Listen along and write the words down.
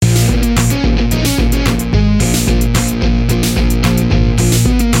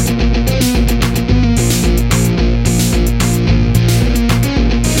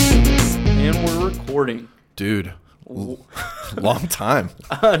long time.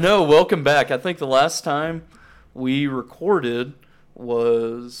 No, welcome back. I think the last time we recorded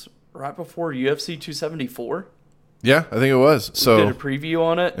was right before UFC 274. Yeah, I think it was. So we did a preview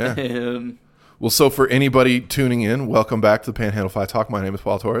on it. Yeah. And well, so for anybody tuning in, welcome back to the Panhandle Fight Talk. My name is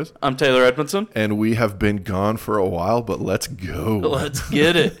Paul Torres. I'm Taylor Edmondson. And we have been gone for a while, but let's go. Let's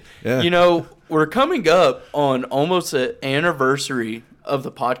get it. Yeah. You know, we're coming up on almost an anniversary of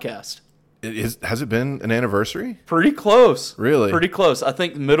the podcast. Has it been an anniversary? Pretty close. Really? Pretty close. I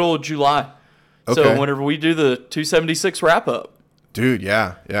think middle of July. Okay. So whenever we do the 276 wrap-up. Dude,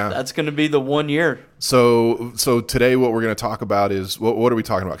 yeah. That's going to be the 1 year. So today what we're going to talk about is, what are we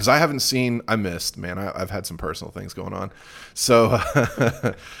talking about? Because I missed, man. I've had some personal things going on. So,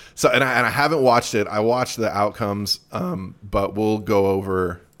 and I haven't watched it. I watched the outcomes, but we'll go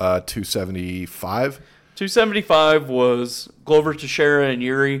over 275. 275 was Glover Teixeira and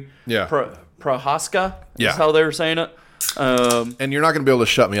Yuri Prohaska. Yeah. Is how they were saying it. And you're not going to be able to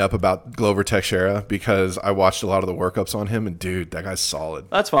shut me up about Glover Teixeira because I watched a lot of the workups on him, and dude, that guy's solid.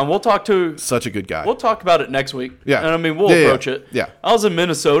 That's fine. Such a good guy. We'll talk about it next week. Yeah. And I mean, we'll approach it. Yeah. I was in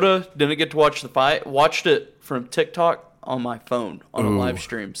Minnesota, didn't get to watch the fight. Watched it from TikTok on my phone on a live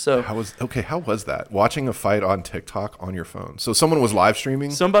stream. So how was that? Watching a fight on TikTok on your phone. So someone was live streaming?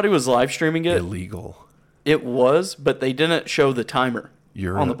 Somebody was live streaming it. Illegal. It was, but they didn't show the timer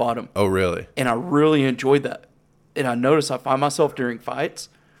on the bottom. Oh, really? And I really enjoyed that. And I notice I find myself during fights,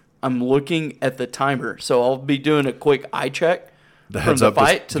 I'm looking at the timer. So I'll be doing a quick eye check from the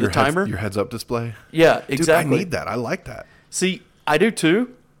fight to the timer. Your heads up display? Yeah, exactly. Dude, I need that. I like that. See, I do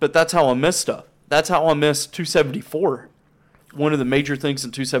too, but that's how I miss stuff. That's how I miss 274. One of the major things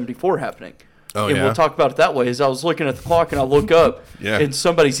in 274 happening. Oh, and yeah? we'll talk about it that way. As I was looking at the clock and I look up Yeah. and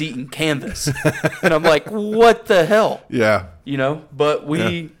somebody's eating canvas. And I'm like, what the hell? Yeah. You know, but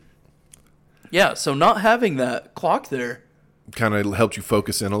so not having that clock there. Kind of helped you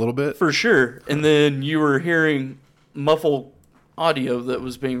focus in a little bit? For sure. And then you were hearing muffled audio that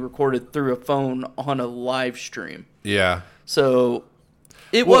was being recorded through a phone on a live stream. Yeah. So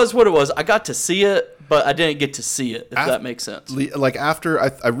it was what it was. I got to see it, but I didn't get to see it, if that makes sense. Like after,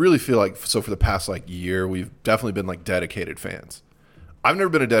 I really feel like, so for the past like year, we've definitely been like dedicated fans. I've never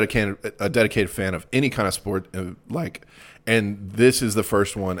been a dedicated fan of any kind of sport, and this is the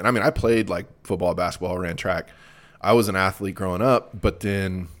first one. And I mean, I played like football, basketball, ran track. I was an athlete growing up, but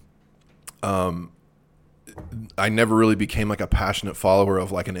then I never really became like a passionate follower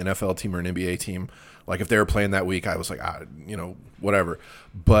of like an NFL team or an NBA team. Like if they were playing that week, I was like, whatever.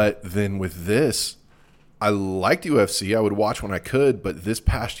 But then with this, I liked UFC. I would watch when I could, but this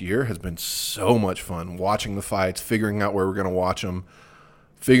past year has been so much fun watching the fights, figuring out where we're going to watch them,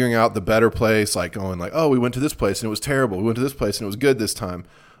 figuring out the better place, like going like, oh, we went to this place and it was terrible. We went to this place and it was good this time.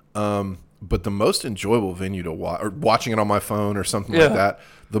 But the most enjoyable venue to watch, or watching it on my phone or something like that,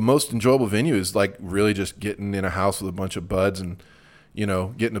 the most enjoyable venue is like really just getting in a house with a bunch of buds and,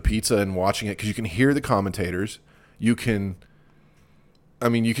 getting a pizza and watching it because you can hear the commentators. You don't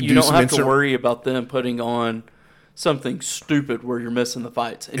have to worry about them putting on something stupid where you're missing the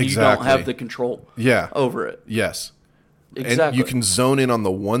fights and you don't have the control over it. Yes. Exactly. And you can zone in on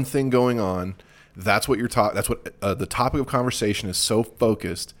the one thing going on. That's what that's what the topic of conversation is, so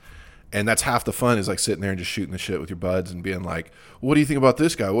focused. And that's half the fun, is like sitting there and just shooting the shit with your buds and being like, what do you think about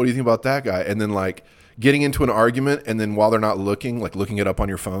this guy? What do you think about that guy? And then like getting into an argument, and then while they're not looking, like looking it up on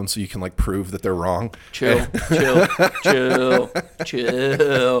your phone so you can like prove that they're wrong. Chill.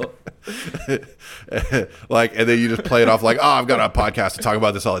 Like, and then you just play it off like, oh, I've got a podcast to talk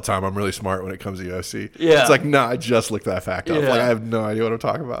about this all the time. I'm really smart when it comes to UFC. Yeah. It's like, no, I just looked that fact up. Like, I have no idea what I'm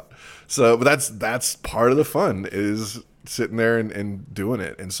talking about. So, but that's part of the fun, is sitting there and doing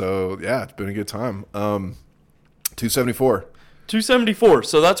it. And so, yeah, it's been a good time. 274. 274.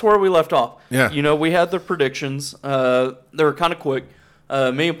 So that's where we left off. Yeah. We had the predictions. They were kind of quick.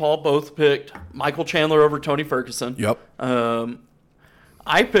 Me and Paul both picked Michael Chandler over Tony Ferguson. Yep.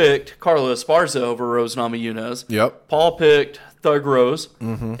 I picked Carlos Esparza over Rose Namajunas. Yep. Paul picked Thug Rose.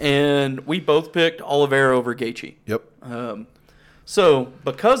 Mm-hmm. And we both picked Oliveira over Gaethje. Yep. So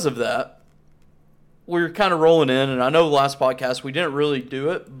because of that, we're kind of rolling in. And I know the last podcast we didn't really do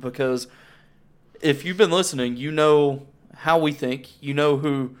it because if you've been listening, you know how we think. You know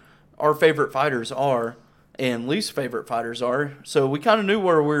who our favorite fighters are and least favorite fighters are. So we kind of knew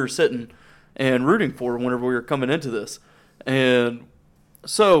where we were sitting and rooting for whenever we were coming into this. And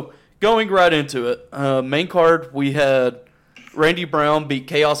so going right into it, main card, we had Randy Brown beat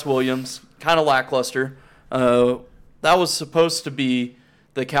Chaos Williams, kind of lackluster. That was supposed to be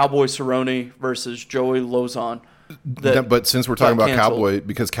the Cowboy Cerrone versus Joey Lozon. But since we're talking about canceled. Cowboy,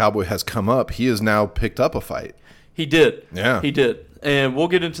 because Cowboy has come up, he has now picked up a fight. He did. Yeah. He did. And we'll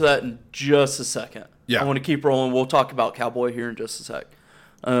get into that in just a second. Yeah. I want to keep rolling. We'll talk about Cowboy here in just a sec.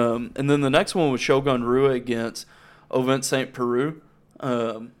 And then the next one was Shogun Rua against Ovent St. Peru.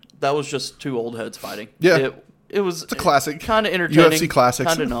 That was just two old heads fighting. Yeah. It's a classic. Kind of entertaining. UFC classics.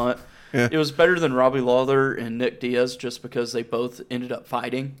 Kind of not. Yeah. It was better than Robbie Lawler and Nick Diaz just because they both ended up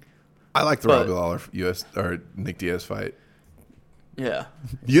fighting. I like the Robbie Lawler Nick Diaz fight. Yeah.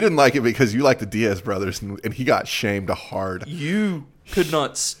 You didn't like it because you like the Diaz brothers, and he got shamed hard. You could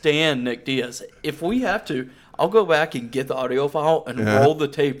not stand Nick Diaz. If we have to, I'll go back and get the audio file and roll the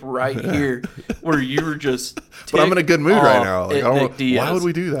tape right here where you were just ticked. But I'm in a good mood right now. Like, Nick Diaz. Why would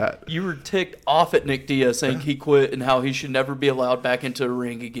we do that? You were ticked off at Nick Diaz saying he quit and how he should never be allowed back into a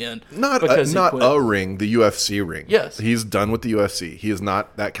ring again. Not a ring, the UFC ring. Yes. He's done with the UFC. He is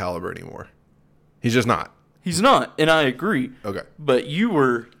not that caliber anymore. He's just not. He's not, and I agree. Okay. But you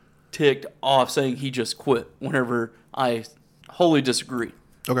were ticked off saying he just quit whenever I wholly disagree.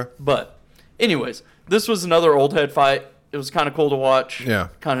 Okay. But anyways, this was another old head fight. It was kind of cool to watch. Yeah.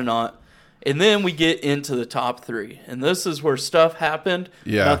 Kind of not. And then we get into the top three. And this is where stuff happened.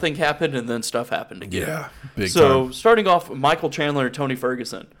 Yeah. Nothing happened, and then stuff happened again. Yeah. Big so time. starting off with Michael Chandler and Tony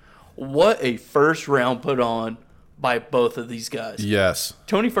Ferguson. What a first round put on by both of these guys. Yes.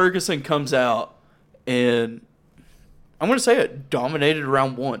 Tony Ferguson comes out and I'm going to say it dominated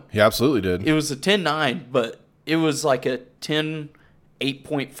round one. He absolutely did. It was a 10-9, but it was like a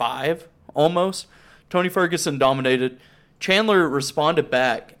 10-8.5 almost. Tony Ferguson dominated. Chandler responded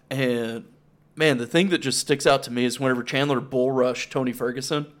back, and man, the thing that just sticks out to me is whenever Chandler bull rushed Tony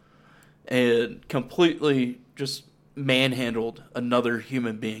Ferguson and completely just manhandled another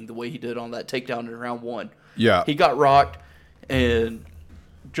human being the way he did on that takedown in round one. Yeah. He got rocked and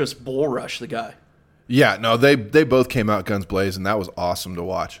just bull rushed the guy. Yeah, no, they both came out guns blazing. That was awesome to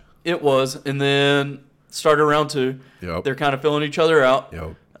watch. It was, and then started round two. Yep. They're kind of filling each other out.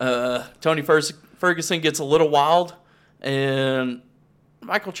 Yep. Tony Ferguson gets a little wild, and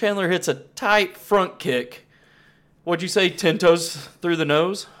Michael Chandler hits a tight front kick. What'd you say, 10 toes through the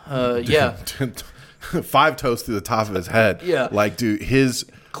nose? Yeah. 5 toes through the top of his head. Yeah. Like, dude,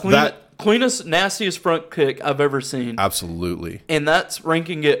 cleanest, nastiest front kick I've ever seen. Absolutely. And that's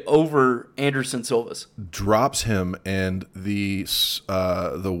ranking it over Anderson Silva's. Drops him, and the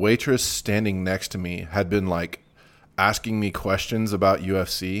waitress standing next to me had been like asking me questions about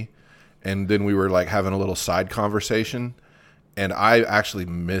UFC, and then we were like having a little side conversation, and I actually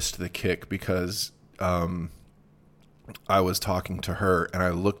missed the kick because I was talking to her, and I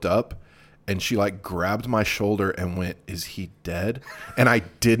looked up. And she like grabbed my shoulder and went, "Is he dead?" And I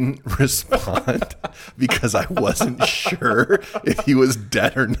didn't respond because I wasn't sure if he was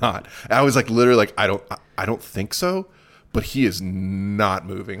dead or not. I was like literally like, I don't think so, but he is not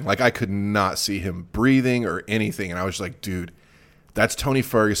moving. Like I could not see him breathing or anything. And I was like, dude, that's Tony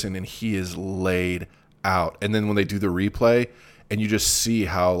Ferguson and he is laid out. And then when they do the replay and you just see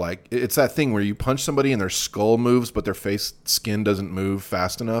how like it's that thing where you punch somebody and their skull moves but their face skin doesn't move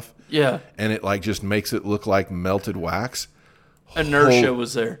fast enough. Yeah. And it like just makes it look like melted wax. Inertia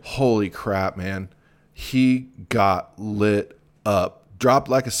was there. Holy crap, man. He got lit up, dropped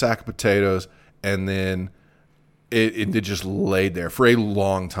like a sack of potatoes, and then it just laid there for a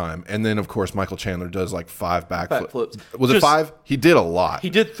long time. And then, of course, Michael Chandler does like 5 backflips. Was it 5? He did a lot. He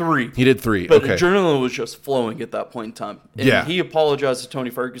did 3. He did 3. But okay. adrenaline was just flowing at that point in time. And yeah. he apologized to Tony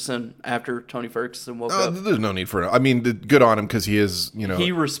Ferguson after Tony Ferguson woke up. There's no need for it. I mean, good on him because he is, you know.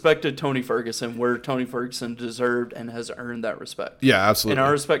 He respected Tony Ferguson where Tony Ferguson deserved and has earned that respect. Yeah, absolutely. And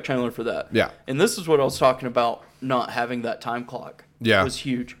I respect Chandler for that. Yeah. And this is what I was talking about, not having that time clock. Yeah. It was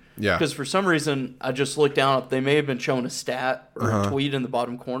huge. Yeah. Because for some reason, I just looked down. They may have been showing a stat or a tweet in the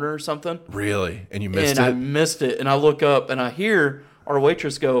bottom corner or something. Really? And you missed it? And I missed it. And I look up and I hear our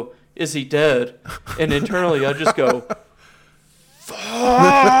waitress go, "Is he dead?" And internally, I just go,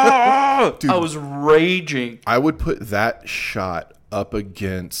 "Fuck!" Dude, I was raging. I would put that shot up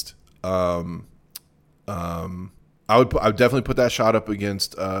against. I would definitely put that shot up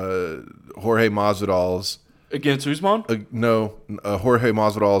against Jorge Masvidal's. Against Usman? Jorge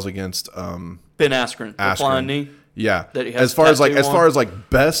Masvidal's against Ben Askren. The flying knee. Yeah. That he has as far as like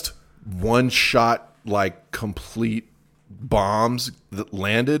best one shot like complete bombs that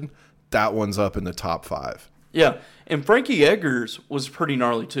landed, that one's up in the top 5. Yeah. And Frankie Edgar's was pretty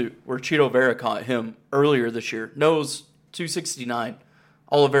gnarly too, where Cheeto Vera caught him earlier this year. No, it was 269.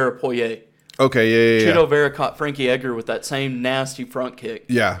 Oliveira Poirier. Okay, yeah. Cheeto Vera caught Frankie Edgar with that same nasty front kick.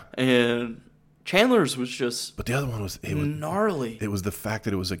 Yeah. And Chandler's was just but the other one was gnarly. It was the fact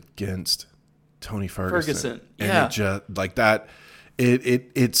that it was against Tony Ferguson. Yeah. And it just like that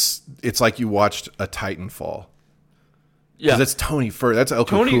it's like you watched a Titan fall. Yeah. That's Tony Ferguson. That's El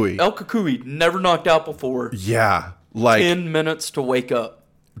Tony Kukui. El Kukui never knocked out before. Yeah. Like 10 minutes to wake up.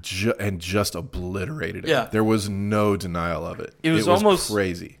 and just obliterated it. Yeah. There was no denial of it. It was almost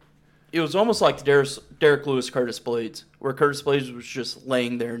crazy. It was almost like the Derek Lewis Curtis Blades, where Curtis Blades was just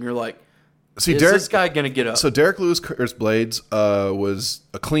laying there, and you're like, See, is this guy going to get up? So Derek Lewis Curtis Blades was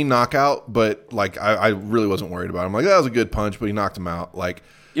a clean knockout, but like I really wasn't worried about him. Like that was a good punch, but he knocked him out. Like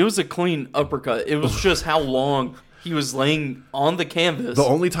it was a clean uppercut. It was just how long he was laying on the canvas. The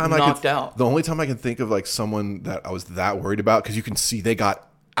only time out. The only time I can think of like someone that I was that worried about, because you can see they got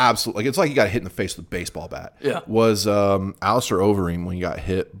absolutely, like it's like he got hit in the face with a baseball bat. Yeah. Was Alistair Overeem when he got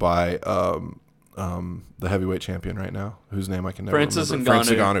hit by the heavyweight champion right now, whose name I can never remember.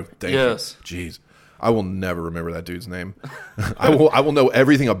 Francis Ngannou. Thank yes. you. Jeez. I will never remember that dude's name. I will know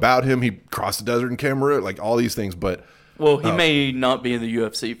everything about him. He crossed the desert in Cameroon, like all these things, but well, he may not be in the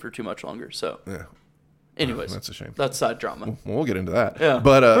UFC for too much longer, so. Yeah. Anyways, that's a shame. That's side drama. We'll get into that. Yeah.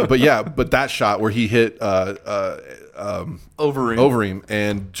 But that shot where he hit Overeem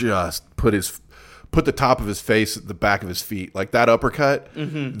and just put the top of his face at the back of his feet, like that uppercut.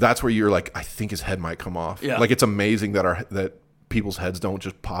 That's where you're like, I think his head might come off. Yeah. Like it's amazing that people's heads don't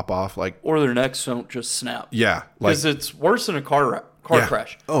just pop off, like, or their necks don't just snap. Yeah, like because it's worse than a car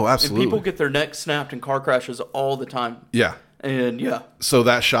crash. Oh, absolutely. And people get their necks snapped in car crashes all the time. Yeah. And yeah. So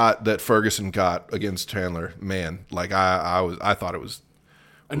that shot that Ferguson got against Chandler, man, like I thought it was.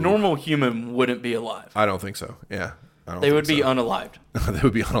 A normal human wouldn't be alive. I don't think so. Yeah. They would be unalived. They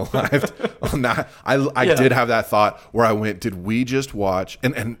would be unalived. I did have that thought where I went, did we just watch?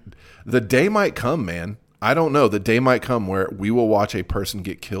 And the day might come, man. I don't know. The day might come where we will watch a person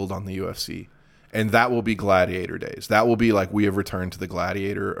get killed on the UFC. And that will be Gladiator days. That will be like we have returned to the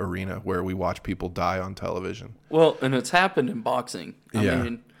Gladiator arena where we watch people die on television. Well, and it's happened in boxing. I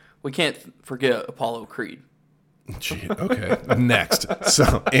mean, we can't forget Apollo Creed. Gee, okay. Next.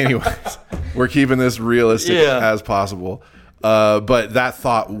 So, anyways, we're keeping this realistic as possible. But that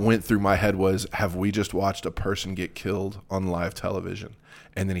thought went through my head was, have we just watched a person get killed on live television?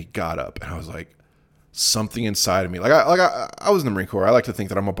 And then he got up, and I was like, something inside of me. I was in the Marine Corps. I like to think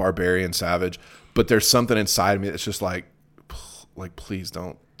that I'm a barbarian savage, but there's something inside of me that's just like please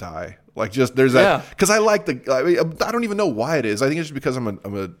don't die. Like just there's that because I don't even know why it is. I think it's just because I'm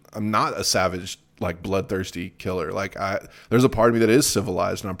not a savage, like bloodthirsty killer. Like there's a part of me that is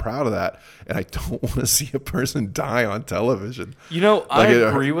civilized, and I'm proud of that. And I don't want to see a person die on television. You know, I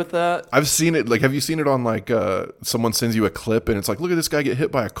agree with that. I've seen it. Like, have you seen it on like someone sends you a clip and it's like, look at this guy get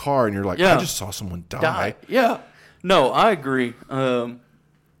hit by a car, and you're like, I just saw someone die. Yeah. No, I agree.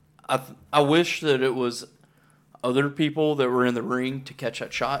 I wish that it was other people that were in the ring to catch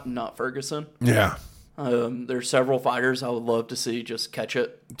that shot and not Ferguson. Yeah. There's several fighters I would love to see just catch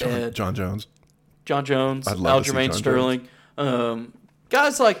it. John Jones. Aljamain Sterling.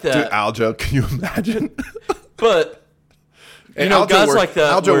 Guys like that. Dude, Aljo, can you imagine? But, guys like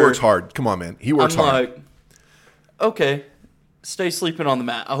that. Aljo works hard. Come on, man. He works hard. I'm like, okay, stay sleeping on the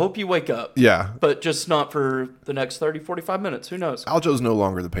mat. I hope you wake up. Yeah. But just not for the next 30, 45 minutes. Who knows? Aljo's no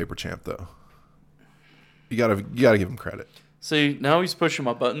longer the paper champ, though. You gotta give him credit. See, now he's pushing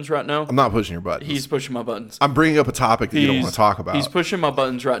my buttons right now. I'm not pushing your buttons. He's pushing my buttons. I'm bringing up a topic that you don't want to talk about. He's pushing my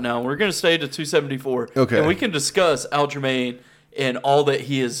buttons right now. We're going to stay to 274. Okay. And we can discuss Aljamain and all that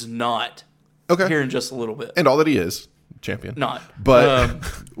he is not here in just a little bit. And all that he is. Champion. Not. But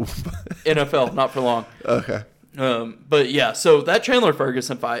NFL, not for long. Okay. But yeah, so that Chandler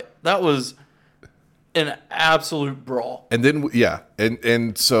Ferguson fight, that was an absolute brawl. And then,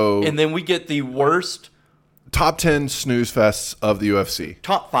 and so... And then we get the worst... Top 10 snooze fests of the UFC.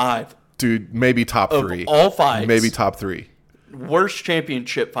 Top 5. Dude, maybe top 3. Of all fights. Maybe top 3. Worst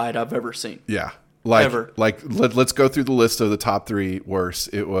championship fight I've ever seen. Yeah. Ever. Let's go through the list of the top 3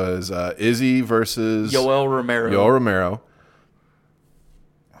 worst. It was Izzy versus... Yoel Romero.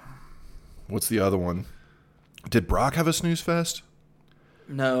 What's the other one? Did Brock have a snooze fest?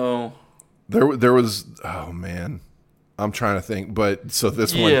 No. There was... Oh, man. I'm trying to think. But, so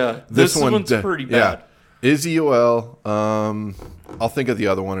this one... Yeah. This one's pretty bad. Yeah. Izzy Yoel. I'll think of the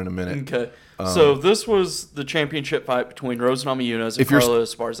other one in a minute. Okay. So this was the championship fight between Rose Namajunas and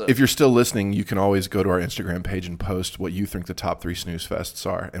Carlos Esparza. If you're still listening, you can always go to our Instagram page and post what you think the top 3 snooze fests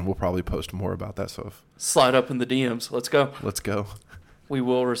are, and we'll probably post more about that stuff. Slide up in the DMs. Let's go. We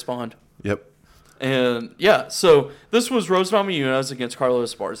will respond. Yep. And yeah, so this was Rose Namajunas against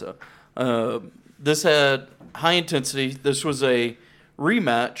Carlos Esparza. This had high intensity. This was a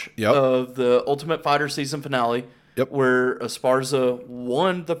rematch of the Ultimate Fighter season finale, where Esparza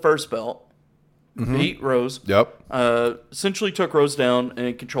won the first belt, beat Rose, essentially took Rose down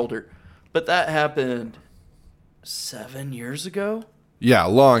and controlled her. But that happened 7 years ago. Yeah, a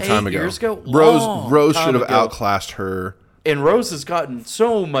long time 8 ago. years ago? Rose Long should have time ago. outclassed her. And Rose has gotten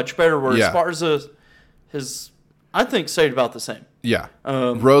so much better. Where Yeah. Esparza has, I think, stayed about the same. Yeah.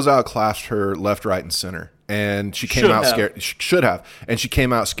 Rose outclassed her left, right, and center. And she came Should out have. scared. She should have. And she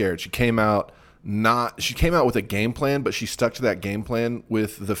came out scared. She came out with a game plan, but she stuck to that game plan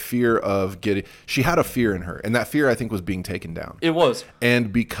with the fear of getting. She had a fear in her, and that fear, I think, was being taken down. It was.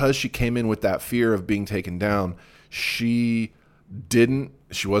 And because she came in with that fear of being taken down, she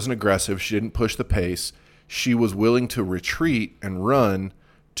wasn't aggressive. She didn't push the pace. She was willing to retreat and run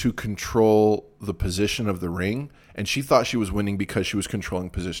to control the position of the ring. And she thought she was winning because she was controlling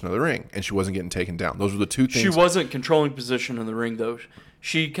position of the ring and she wasn't getting taken down. Those were the two things. She wasn't controlling position in the ring, though.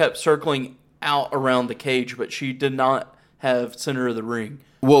 She kept circling out around the cage, but she did not have center of the ring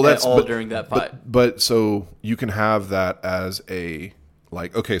during that fight. But so you can have that as a,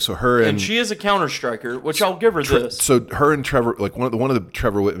 like, okay, so her and she is a counter striker, which I'll give her this. So her and Trevor, like one of the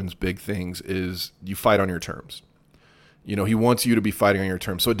Trevor Whitman's big things is you fight on your terms. You know, he wants you to be fighting on your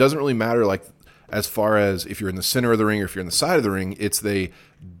terms. So it doesn't really matter, like, as far as if you're in the center of the ring or if you're in the side of the ring,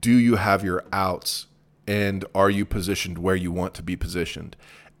 do you have your outs and are you positioned where you want to be positioned?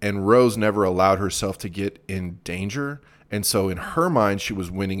 And Rose never allowed herself to get in danger. And so in her mind, she was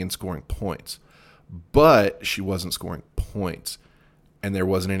winning and scoring points. But she wasn't scoring points. And there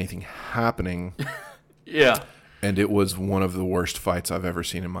wasn't anything happening. Yeah. And it was one of the worst fights I've ever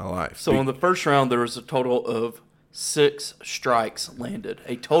seen in my life. So in the first round, there was a total of 6 strikes landed.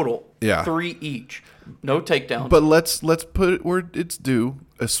 A total. Yeah. 3 each. No takedowns. But let's put it where it's due.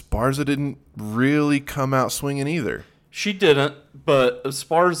 Esparza didn't really come out swinging either. She didn't, but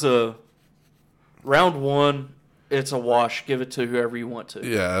Esparza, round 1, it's a wash. Give it to whoever you want to.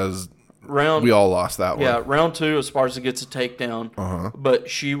 Yeah, we all lost that one. Yeah, round 2, Esparza gets a takedown, but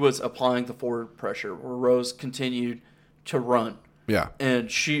she was applying the forward pressure where Rose continued to run. Yeah. And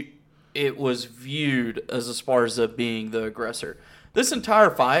it was viewed as Esparza being the aggressor. This entire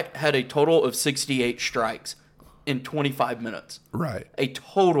fight had a total of 68 strikes in 25 minutes. Right. A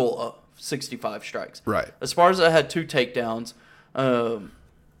total of 65 strikes. Right. Esparza had 2 takedowns. And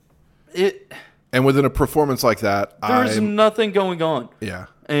within a performance like that, there's nothing going on. Yeah.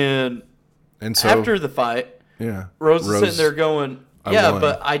 And so after the fight, yeah, Rose is sitting there going, yeah,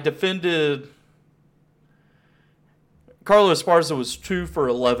 but I defended. Carlos Esparza was 2 for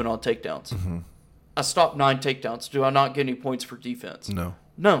 11 on takedowns. Mm-hmm. I stopped 9 takedowns. Do I not get any points for defense? No.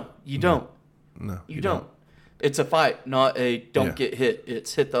 No, you don't. No, you don't. It's a fight, not a don't get hit.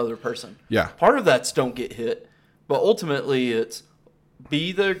 It's hit the other person. Yeah. Part of that's don't get hit, but ultimately it's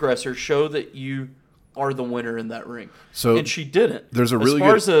be the aggressor, show that you are the winner in that ring. So and she didn't. There's a really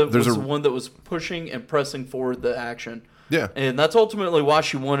Esparza was the one that was pushing and pressing forward the action. Yeah. And that's ultimately why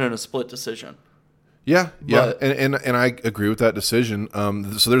she won in a split decision. Yeah, yeah, and I agree with that decision.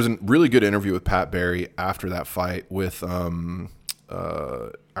 So there's a really good interview with Pat Barry after that fight with Ariel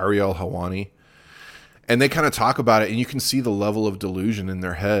Helwani, and they kind of talk about it, and you can see the level of delusion in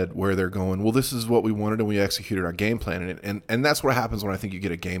their head where they're going, well, this is what we wanted, and we executed our game plan, and that's what happens when I think you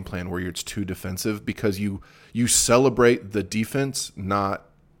get a game plan where it's too defensive because you celebrate the defense, not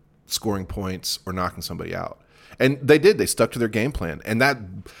scoring points or knocking somebody out, and they did. They stuck to their game plan, and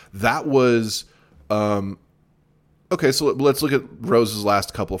that was. Okay, so let's look at Rose's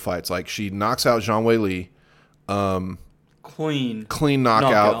last couple of fights. Like, she knocks out Zhang Weili. Clean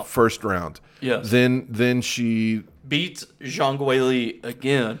knockout, first round. Yes. Then she beats Zhang Weili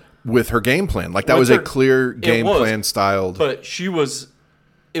again. With her game plan. Like, that was a clear game plan styled. But it was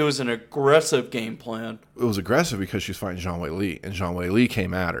an aggressive game plan. It was aggressive because she was fighting Zhang Weili, and Zhang Weili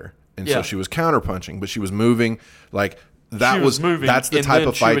came at her. And so she was counterpunching, but she was moving like... That's the type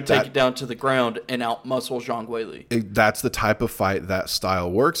of fight she would take it down to the ground and out-muscle Zhang Weili. That's the type of fight that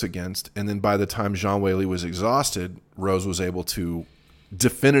style works against. And then by the time Zhang Weili was exhausted, Rose was able to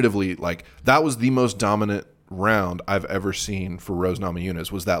definitively, like, that was the most dominant round I've ever seen for Rose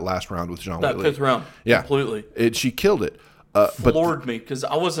Namajunas was that last round with Zhang Weili. That 5th round. Yeah. Completely. She killed it. Floored me because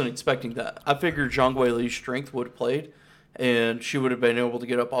I wasn't expecting that. I figured Zhang Weili's strength would have played. And she would have been able to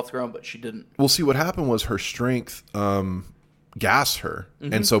get up off the ground, but she didn't. Well, see, what happened was her strength gassed her.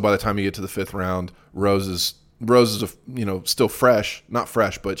 Mm-hmm. And so by the time you get to the 5th round, Rose is still fresh. Not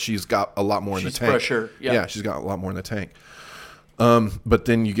fresh, but she's got a lot more in the tank. She's fresher. Yeah, she's got a lot more in the tank. But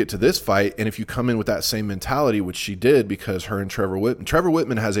then you get to this fight, and if you come in with that same mentality, which she did because her and Trevor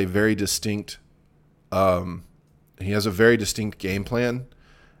Whitman has a very distinct game plan.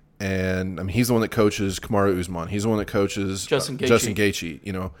 And I mean, he's the one that coaches Kamaru Usman. He's the one that coaches Justin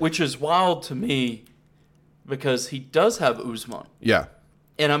Gaethje. Which is wild to me because he does have Usman. Yeah.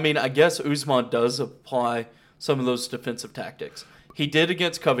 And I mean, I guess Usman does apply some of those defensive tactics. He did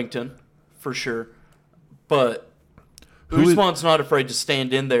against Covington, for sure. But Usman's not afraid to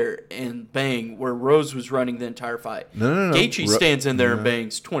stand in there and bang where Rose was running the entire fight. No. Gaethje stands in there and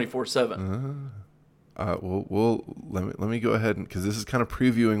bangs 24/7. Let me go ahead, because this is kind of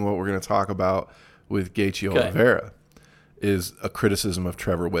previewing what we're going to talk about with Gaethje Oliveira, is a criticism of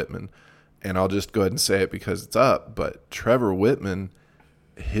Trevor Whitman. And I'll just go ahead and say it because it's up. But Trevor Whitman,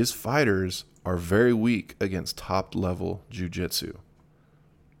 his fighters are very weak against top-level jiu-jitsu.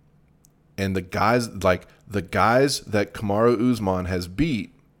 And the guys that Kamaru Usman has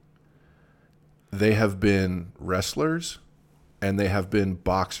beat, they have been wrestlers and they have been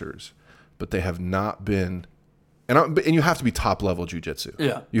boxers, but they have not been. And you have to be top-level jiu-jitsu.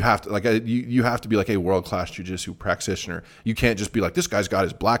 Yeah, you have to you have to be like a world-class jiu-jitsu practitioner. You can't just be like, this guy's got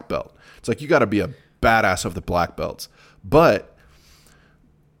his black belt. It's like you got to be a badass of the black belts. But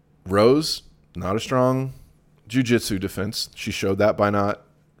Rose, not a strong jiu-jitsu defense. She showed that by not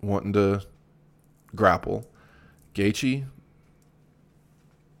wanting to grapple. Gaethje,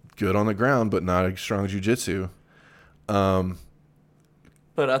 good on the ground, but not a strong jiu-jitsu.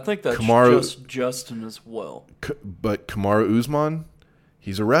 But I think that's just Justin as well. But Kamaru Usman,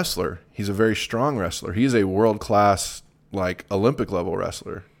 he's a wrestler. He's a very strong wrestler. He's a world-class, Olympic level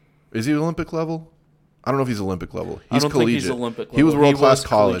wrestler. Is he Olympic level? I don't know if he's Olympic level. He's collegiate. Think he's Olympic level. He was world-class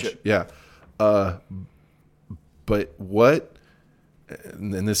college. Yeah. But what,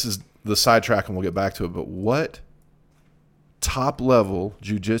 and this is the sidetrack and we'll get back to it, but what top-level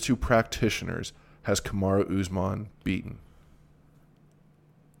jiu-jitsu practitioners has Kamaru Usman beaten?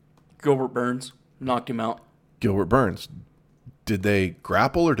 Gilbert Burns knocked him out. Gilbert Burns. Did they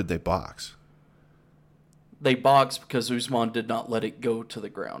grapple or did they box? They boxed because Usman did not let it go to the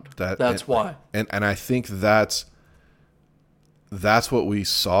ground. That's why. And I think that's what we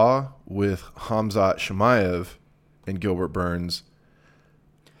saw with Khamzat Chimaev and Gilbert Burns.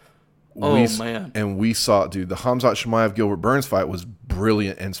 Man. And we saw, dude, the Khamzat Chimaev Gilbert Burns fight was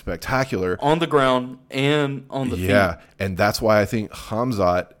brilliant and spectacular. On the ground and on the feet. Yeah, and that's why I think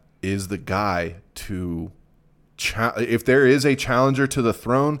Khamzat is the guy to if there is a challenger to the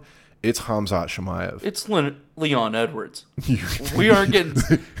throne, it's Khamzat Chimaev. It's Leon Edwards. We aren't getting.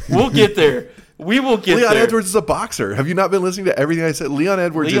 We'll get there. We will get Leon there. Edwards is a boxer. Have you not been listening to everything I said? Leon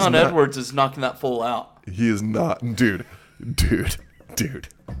Edwards is knocking that fool out. He is not, dude.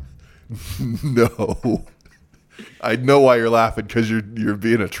 No. I know why you're laughing, because you're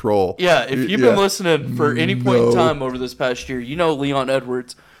being a troll. Yeah, if you've been listening for any point in time over this past year, you know Leon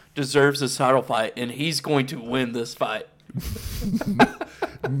Edwards deserves this title fight, and he's going to win this fight.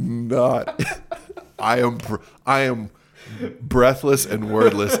 Not. I am breathless and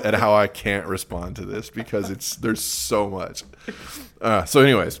wordless at how I can't respond to this, because there's so much. So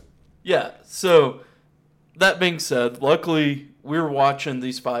anyways. Yeah, so that being said, luckily we were watching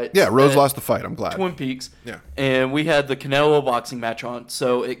these fights. Yeah, Rose lost the fight. I'm glad. Twin Peaks. Yeah. And we had the Canelo boxing match on,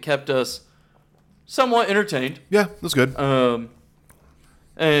 so it kept us somewhat entertained. Yeah, that's good.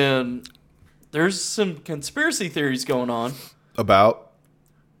 And there's some conspiracy theories going on about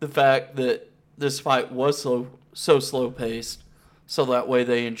the fact that this fight was so slow paced, so that way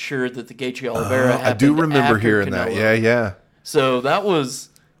they ensured that the Gaethje Oliveira happened. I do remember after hearing Canelo. that. Yeah. So that was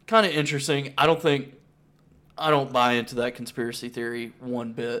kind of interesting. I don't buy into that conspiracy theory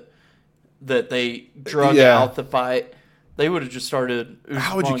one bit, that they drug out the fight. They would have just started.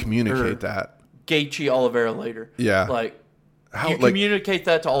 How would you communicate that? Gaethje Oliveira later. Yeah. Communicate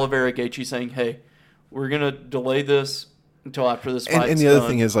that to Oliveira Gaethje, saying, "Hey, we're gonna delay this until after this fight." And the other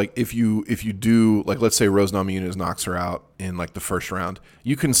thing is, if you do, let's say Rose Namajunas knocks her out in the first round,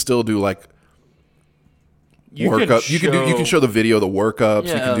 you can still do workup. You can show the video, the workups.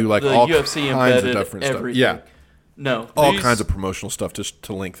 Yeah, you can do the all UFC kinds of different everything. stuff. Yeah. No, all kinds of promotional stuff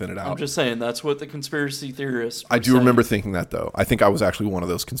to lengthen it out. I'm just saying that's what the conspiracy theorists. I do remember thinking that, though. I think I was actually one of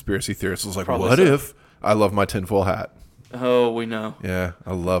those conspiracy theorists. I was like, Probably what so. if I love my tinfoil hat? Oh, we know. Yeah,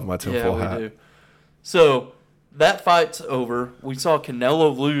 I love my tinfoil hat. We do. So that fight's over. We saw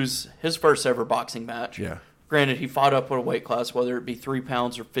Canelo lose his first ever boxing match. Yeah. Granted, he fought up a weight class, whether it be 3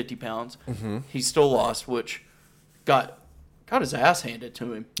 pounds or 50 pounds. Mm-hmm. He still lost, which got his ass handed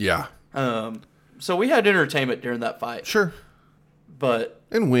to him. Yeah. So we had entertainment during that fight. Sure. But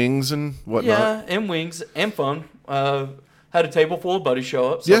and wings and whatnot. Yeah, and wings and fun. Had a table full of buddies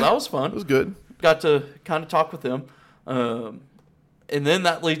show up, so that was fun. It was good. Got to kind of talk with them. And then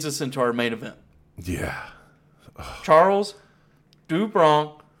that leads us into our main event. Yeah. Charles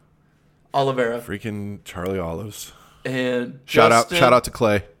Dubron Oliveira. Freaking Charlie Olives. And shout out to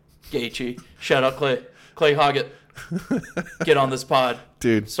Clay. Gaethje. Shout out Clay. Clay Hoggett. Get on this pod.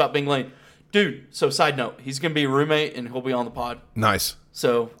 Dude. Stop being lame. Dude, so side note, he's going to be a roommate and he'll be on the pod. Nice.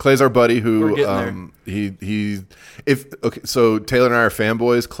 So Clay's our buddy who so Taylor and I are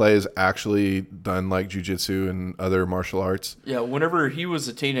fanboys. Clay has actually done like jiu-jitsu and other martial arts. Yeah, whenever he was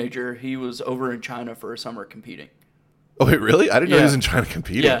a teenager, he was over in China for a summer competing. Oh wait, really? I didn't know he was in China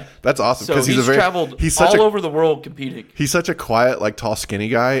competing. Yeah, that's awesome. So he's traveled all over the world competing. He's such a quiet, like tall, skinny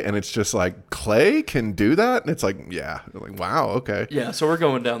guy, and it's just like Clay can do that, and it's like, yeah, like wow, okay. Yeah, so we're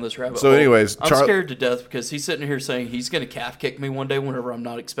going down this rabbit hole. So, anyways, I'm scared to death because he's sitting here saying he's going to calf kick me one day whenever I'm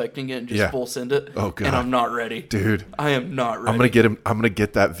not expecting it and just full send it. Oh god, and I'm not ready, dude. I am not ready. I'm gonna get him. I'm gonna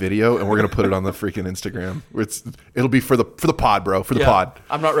get that video, and we're gonna put it on the freaking Instagram. It'll be for the pod, bro. For the pod.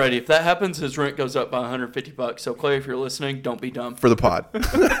 I'm not ready. If that happens, his rent goes up by $150. So Clay, if you're listening, don't be dumb. For the pod.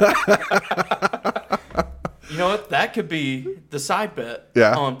 You know what? That could be the side bet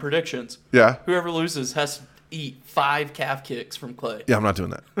on predictions. Yeah. Whoever loses has to eat 5 calf kicks from Clay. Yeah, I'm not doing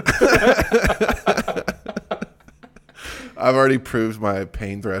that. I've already proved my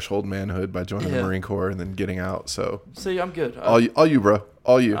pain threshold manhood by joining the Marine Corps and then getting out. So see, I'm good. All you, bro.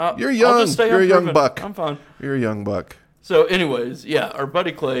 All you. You're young. You're a young buck. I'm fine. You're a young buck. So, anyways, our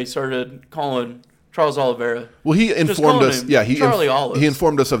buddy Clay started calling Charles Oliveira. Well, he informed us. Yeah, Charlie Olives. He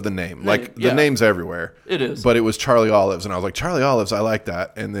informed us of the name. Like the name's everywhere. It is, but it was Charlie Olives, and I was like, Charlie Olives, I like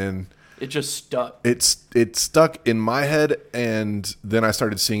that. And then it just stuck. It stuck in my head, and then I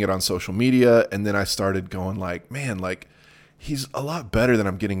started seeing it on social media, and then I started going like, man, like he's a lot better than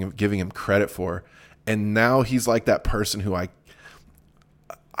I'm giving him credit for. And now he's like that person who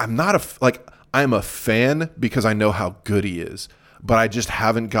I'm a fan because I know how good he is. But I just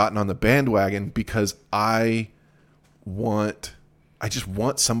haven't gotten on the bandwagon because I just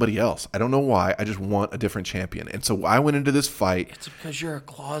want somebody else. I don't know why. I just want a different champion. And so I went into this fight. It's because you're a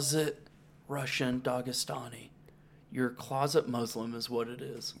closet Russian Dagestani. You're a closet Muslim is what it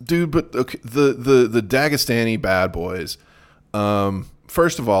is. Dude, but okay, the Dagestani bad boys,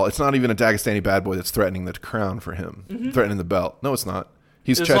 first of all, it's not even a Dagestani bad boy that's threatening the crown for him, threatening the belt. No, it's not.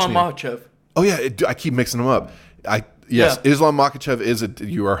 He's Islam Chechnyan. Makhachev. Oh, yeah. I keep mixing them up. Yes, Islam Makhachev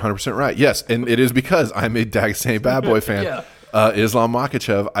you are 100% right. Yes, and it is because I'm a Dagestani bad boy fan. Islam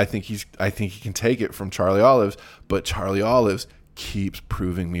Makhachev, I think he can take it from Charlie Olives, but Charlie Olives keeps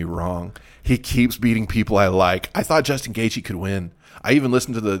proving me wrong. He keeps beating people I like. I thought Justin Gaethje could win. I even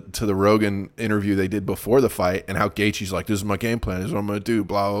listened to the Rogan interview they did before the fight and how Gaethje's like, this is my game plan, this is what I'm going to do,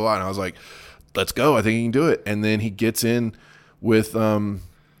 blah, blah, blah. And I was like, let's go. I think he can do it. And then he gets in with I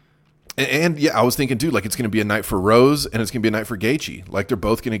was thinking, dude, like it's going to be a night for Rose and it's going to be a night for Gaethje. Like they're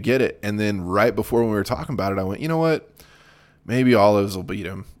both going to get it. And then right before when we were talking about it, I went, you know what? Maybe Olives will beat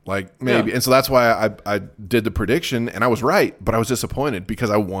him. Like maybe. Yeah. And so that's why I did the prediction and I was right, but I was disappointed because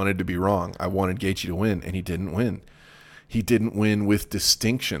I wanted to be wrong. I wanted Gaethje to win and he didn't win. He didn't win with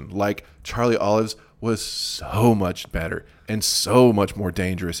distinction. Like Charlie Olives was so much better and so much more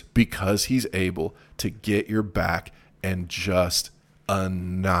dangerous because he's able to get your back and just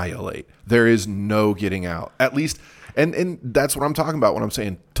annihilate. There is no getting out. At least, and that's what I'm talking about when I'm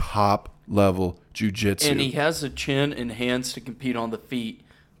saying top level jiu-jitsu. And he has a chin and hands to compete on the feet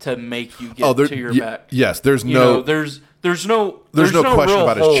to make you get to your back. Yes, there's no question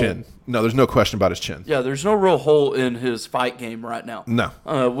about his chin. No, there's no question about his chin. Yeah, there's no real hole in his fight game right now. No.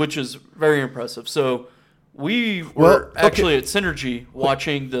 Which is very impressive. So we were actually at Synergy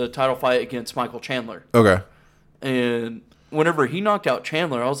watching the title fight against Michael Chandler. Okay. And whenever he knocked out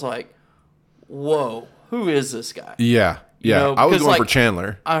Chandler, I was like, whoa, who is this guy? Yeah. Yeah. I was going for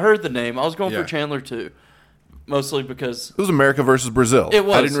Chandler. I heard the name. I was going for Chandler too. Mostly because it was America versus Brazil. It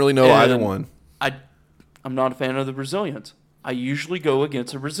was. I didn't really know either one. I'm not a fan of the Brazilians. I usually go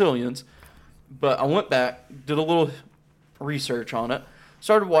against the Brazilians, but I went back, did a little research on it,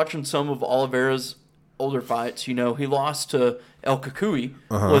 started watching some of Oliveira's older fights. You know, he lost to El Kukui,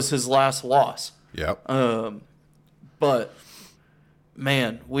 was his last loss. Yep. But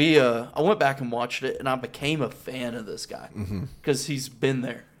man, I went back and watched it, and I became a fan of this guy because he's been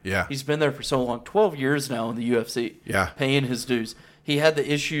there. Yeah, he's been there for so long, 12 years now in the UFC. Yeah, paying his dues. He had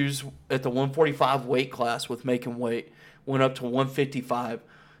the issues at the 145 weight class with making weight. Went up to 155,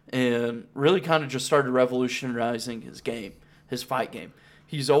 and really kind of just started revolutionizing his game, his fight game.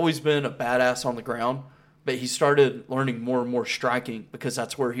 He's always been a badass on the ground, but he started learning more and more striking because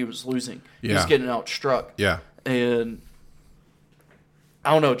that's where he was losing. Yeah. He was getting outstruck. Yeah. And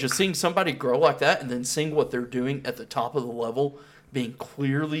I don't know, just seeing somebody grow like that and then seeing what they're doing at the top of the level, being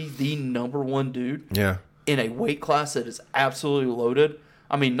clearly the number one dude in a weight class that is absolutely loaded.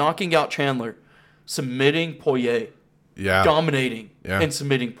 I mean, knocking out Chandler, submitting Poirier, dominating and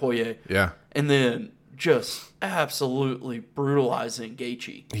submitting Poirier. Yeah. And then just absolutely brutalizing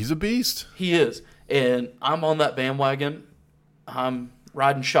Gaethje. He's a beast. He is. And I'm on that bandwagon. I'm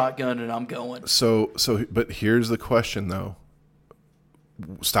riding shotgun and I'm going. But here's the question, though.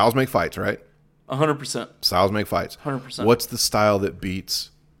 Styles make fights, right? 100%. Styles make fights. 100%. What's the style that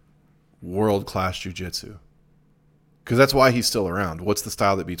beats world-class jiu-jitsu? Because that's why he's still around. What's the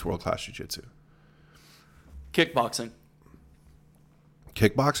style that beats world-class jiu-jitsu? Kickboxing.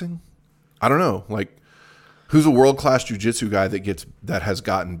 Kickboxing? I don't know. Like, who's a world-class jiu-jitsu guy that has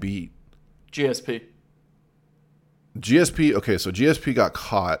gotten beat? GSP. Okay, so GSP got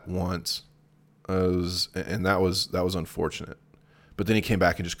caught once, and that was unfortunate. But then he came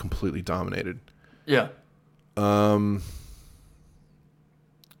back and just completely dominated. Yeah. Who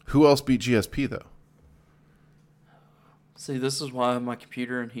else beat GSP though? See, this is why I have my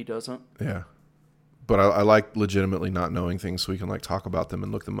computer and he doesn't. Yeah. But I like legitimately not knowing things so we can like talk about them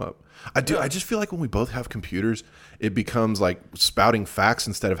and look them up. I do. Yeah. I just feel like when we both have computers, it becomes like spouting facts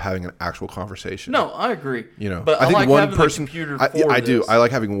instead of having an actual conversation. No, I agree. But I think like one person. I do. This. I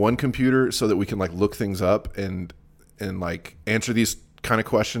like having one computer so that we can like look things up and like answer these kind of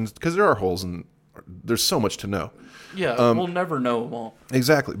questions because there are holes and there's so much to know. Yeah, we'll never know them all.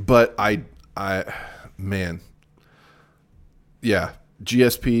 Exactly. But man, yeah,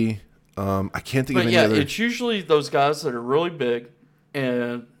 GSP. I can't think of any other. It's usually those guys that are really big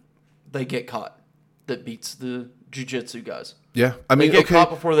and they get caught that beats the jiu-jitsu guys. Yeah, I mean, they get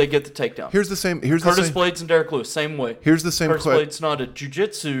caught before they get the takedown. Here's the same. Curtis Blades and Derek Lewis, same way. Here's the same. Curtis Blades not a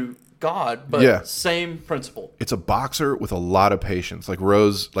jiu-jitsu god, but same principle. It's a boxer with a lot of patience, like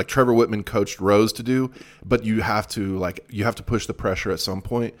Trevor Whitman coached Rose to do. But you have to push the pressure at some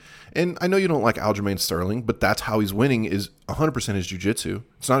point. And I know you don't like Aljamain Sterling, but that's how he's winning is 100% his jiu-jitsu.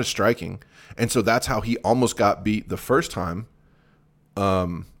 It's not his striking, and so that's how he almost got beat the first time,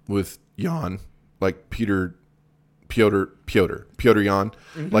 with Jan, like Piotr Jan.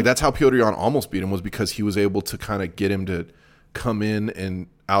 Mm-hmm. Like that's how Piotr Jan almost beat him was because he was able to kind of get him to come in and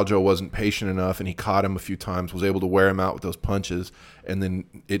Aljo wasn't patient enough and he caught him a few times, was able to wear him out with those punches, and then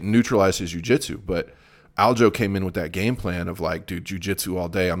it neutralized his jiu-jitsu. But Aljo came in with that game plan of like, dude, jiu-jitsu all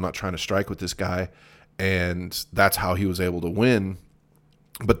day. I'm not trying to strike with this guy. And that's how he was able to win.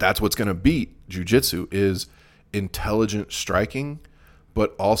 But that's what's going to beat jiu-jitsu is intelligent striking,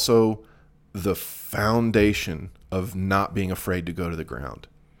 but also the foundation of not being afraid to go to the ground.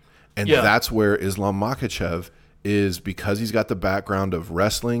 And that's where Islam Makhachev is, because he's got the background of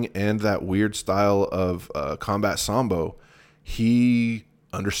wrestling and that weird style of combat sambo. He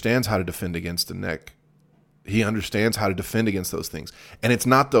understands how to defend against the neck. He understands how to defend against those things. And it's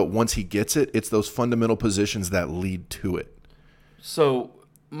not that once he gets it, it's those fundamental positions that lead to it. So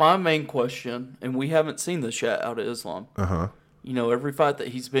my main question, and we haven't seen this yet out of Islam. Uh-huh. Every fight that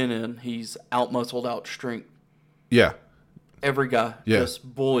he's been in, he's out-muscled, out-strength. Yeah. Every guy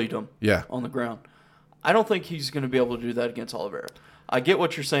just bullied him on the ground. I don't think he's going to be able to do that against Oliveira. I get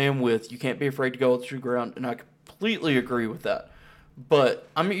what you're saying with you can't be afraid to go to the ground, and I completely agree with that. But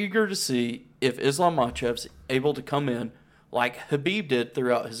I'm eager to see if Islam Makhachev's able to come in like Khabib did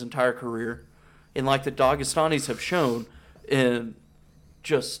throughout his entire career, and like the Dagestanis have shown, and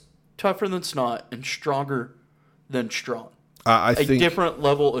just tougher than snot and stronger than strong. I think different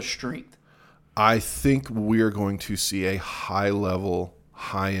level of strength. I think we're going to see a high-level,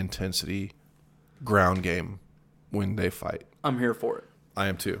 high-intensity ground game when they fight. I'm here for it. I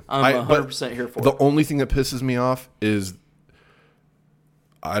am too. I'm 100% here for it. The only thing that pisses me off is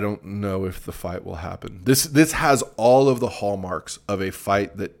I don't know if the fight will happen. This has all of the hallmarks of a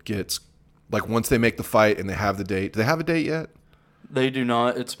fight that gets, like, once they make the fight and they have the date. Do they have a date yet? They do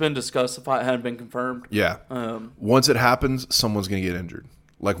not. It's been discussed. The fight hadn't been confirmed. Yeah. Once it happens, someone's going to get injured.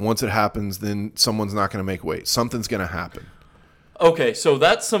 Like, once it happens, then someone's not going to make weight. Something's going to happen. Okay, so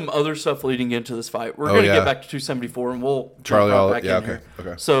that's some other stuff leading into this fight. We're going to get back to 274, and we'll Charlie Olive. Yeah,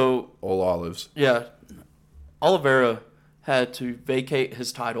 okay. So Old Olives. Yeah, Oliveira had to vacate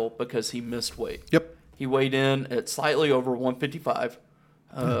his title because he missed weight. Yep. He weighed in at slightly over 155.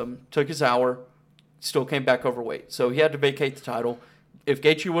 Took his hour, still came back overweight. So he had to vacate the title. If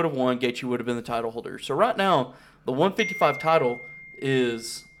Gaethje would have won, Gaethje would have been the title holder. So right now, the 155 title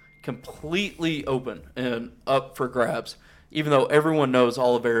is completely open and up for grabs, even though everyone knows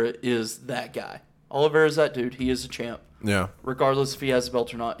Oliveira is that guy. Oliveira is that dude. He is a champ. Yeah. Regardless if he has a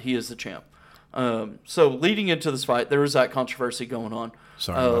belt or not, he is the champ. So leading into this fight, there was that controversy going on.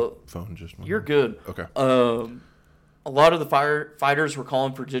 Sorry, my phone just went. You're good. Okay. A lot of the fighters were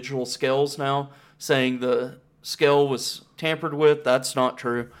calling for digital scales now, saying the scale was tampered with. That's not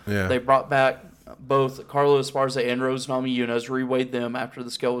true. Yeah. They brought back both Carlos Esparza and Rose Namajunas, reweighed them after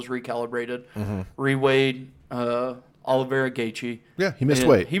the scale was recalibrated. Reweighed Oliveira Gaethje. Yeah, he missed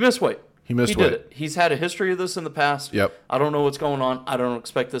weight. He missed weight. He missed He weight. did it. He's had a history of this in the past. Yep. I don't know what's going on. I don't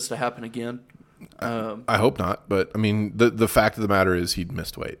expect this to happen again. I hope not. But, I mean, the fact of the matter is he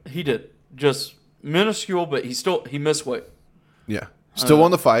missed weight. He did. Just minuscule, but he missed weight. Yeah. Still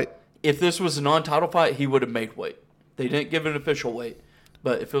won the fight. If this was a non-title fight, he would have made weight. They didn't give an official weight.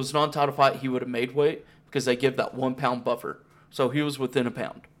 But if it was a non-title fight, he would have made weight because they give that 1 pound buffer. So he was within a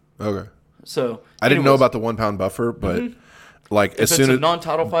pound. Okay. So I didn't know about the 1 pound buffer, but like if as it's soon a as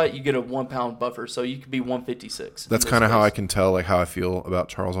non-title fight, you get a 1 pound buffer. So you could be 156. that's kind of how I can tell like how I feel about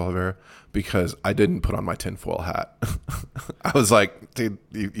Charles Oliveira because I didn't put on my tinfoil hat. I was like, dude,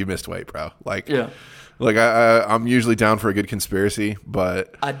 you missed weight, bro. Like, Yeah. Like I'm usually down for a good conspiracy,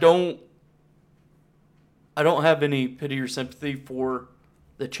 but I don't have any pity or sympathy for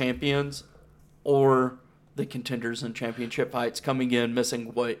the champions or the contenders in championship fights coming in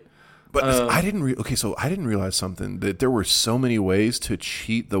missing weight. But I didn't realize something that there were so many ways to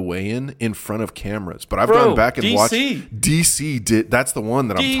cheat the weigh-in front of cameras. But I've gone back and watched DC did. That's the one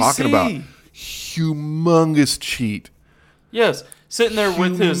that I'm talking about. Humongous cheat. Yes, sitting there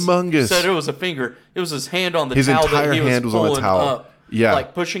with his said it was a finger. It was his hand on the his towel. Entire that he hand was on the towel. Up, yeah,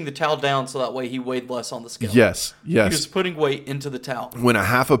 like pushing the towel down so that way he weighed less on the scale. Yes. He was putting weight into the towel. When a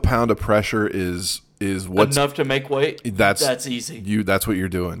half a pound of pressure is what's enough to make weight, that's easy. That's what you're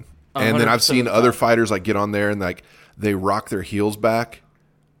doing. And then I've seen other fighters like get on there and like they rock their heels back.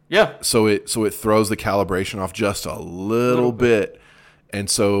 Yeah. So it throws the calibration off just a little bit. And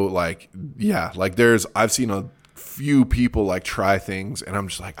so like I've seen a few people like try things and I'm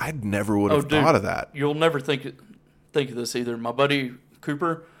just like I never would have thought of that. You'll never think of this either. My buddy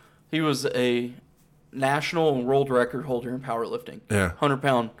Cooper, he was a national and world record holder in powerlifting. Yeah.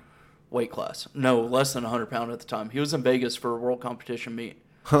 100-pound weight class. No, less than 100-pound at the time. He was in Vegas for a world competition meet.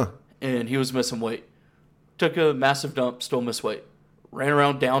 Huh. And he was missing weight. Took a massive dump, still missed weight. Ran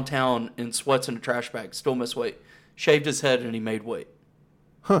around downtown in sweats in a trash bag, still missed weight. Shaved his head and he made weight.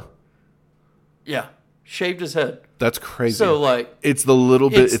 Huh. Yeah. Shaved his head. That's crazy. So like it's the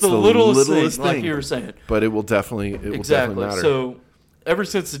littlest thing, like you were saying. But it will definitely matter. So ever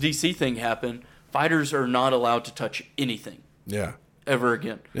since the DC thing happened, fighters are not allowed to touch anything. Yeah. Ever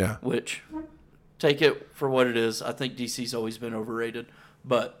again. Yeah. Which, take it for what it is. I think DC's always been overrated.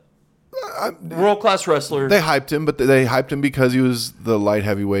 But world-class wrestler. They hyped him, but they hyped him because he was the light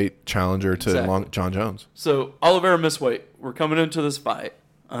heavyweight challenger to John Jones. So Oliveira missed weight. We're coming into this fight.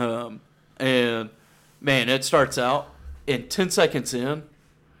 And, man, it starts out, and 10 seconds in,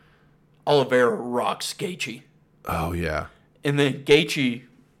 Oliveira rocks Gaethje. Oh, yeah. And then Gaethje,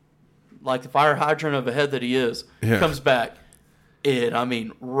 like the fire hydrant of a head that he is, comes back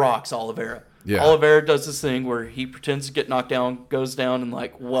and, rocks Oliveira. Yeah. Oliveira does this thing where he pretends to get knocked down, goes down, and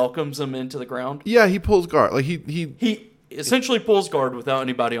like welcomes him into the ground. Yeah, he pulls guard. Like he essentially pulls guard without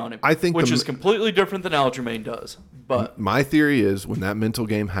anybody on him. I think which is completely different than Aljamain does. But my theory is when that mental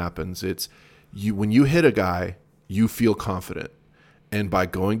game happens, it's when you hit a guy, you feel confident, and by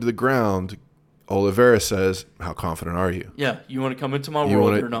going to the ground, Oliveira says, "How confident are you? Yeah, you want to come into my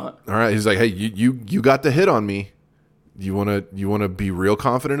world or not?" All right, he's like, "Hey, you got the hit on me. You want to be real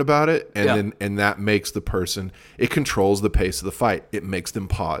confident about it, and that makes the person. It controls the pace of the fight. It makes them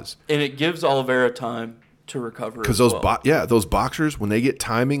pause, and it gives Oliveira time to recover. Because those boxers, when they get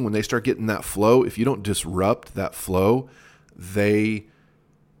timing, when they start getting that flow, if you don't disrupt that flow, they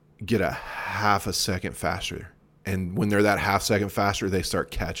get a half a second faster. And when they're that half second faster, they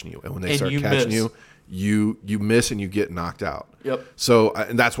start catching you. And when they start catching you, you miss and you get knocked out. Yep. So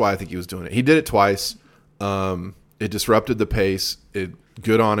and that's why I think he was doing it. He did it twice. It disrupted the pace.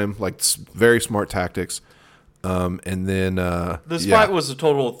 Good on him. Like very smart tactics. And then this fight was a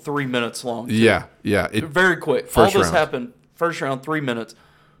total of 3 minutes long. Too. Yeah. Very quick. All this happened first round, 3 minutes,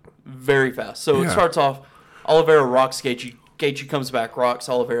 very fast. So it starts off. Oliveira rocks Gaethje. Gaethje comes back, rocks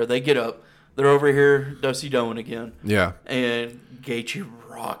Oliveira. They get up. They're over here, do-si-doing again. Yeah. And Gaethje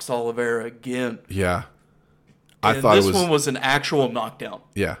rocks Oliveira again. Yeah. This one was an actual knockdown.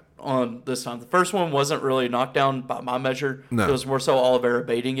 Yeah. On this time. The first one wasn't really a knockdown by my measure. No. It was more so Oliveira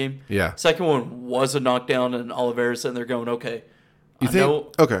baiting him. Yeah. Second one was a knockdown, and Oliveira sitting there going, okay,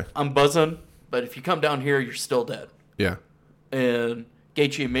 okay, I'm buzzing, but if you come down here, you're still dead. Yeah. And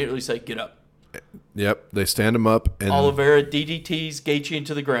Gaethje immediately said, get up. Yep. They stand him up. And Oliveira DDTs Gaethje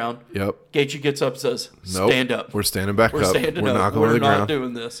into the ground. Yep. Gaethje gets up, says, stand up. We're standing back up. Standing We're up. not going to the ground. We're not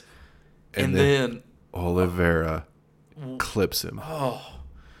doing this. And then Oliveira clips him. Oh.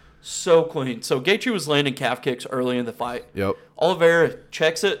 So clean. So Gaethje was landing calf kicks early in the fight. Yep. Oliveira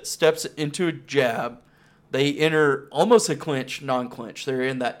checks it, steps into a jab. They enter almost a clinch, non-clinch. They're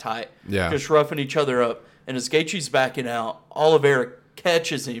in that tight. Yeah. Just roughing each other up. And as Gaethje's backing out, Oliveira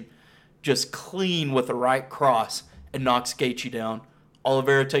catches him just clean with the right cross and knocks Gaethje down.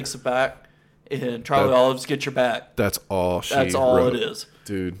 Oliveira takes it back, and Charlie Olives gets your back. That's all she That's all wrote. it is.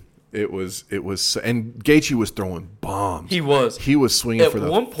 Dude, it was, and Gaethje was throwing bombs. He was. He was swinging At for the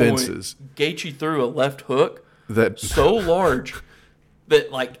one fences. point, Gaethje threw a left hook That so large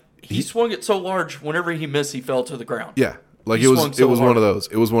that, like, he swung it so large, whenever he missed, he fell to the ground. Yeah. Like He it was swung so one hard. of those.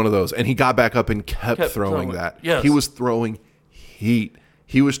 It was one of those. And he got back up and kept throwing that. Yes. He was throwing heat.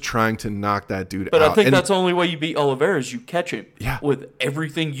 He was trying to knock that dude But out. I think And- that's the only way you beat Oliveira is you catch him Yeah. with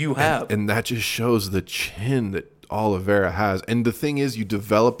everything you have. And that just shows the chin that Oliveira has. And the thing is, you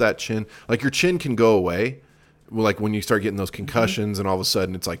develop that chin. Like, your chin can go away. Like, when you start getting those concussions and all of a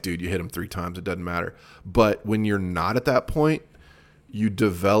sudden it's like, dude, you hit him 3 times. It doesn't matter. But when you're not at that point, you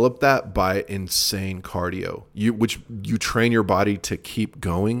develop that by insane cardio. You train your body to keep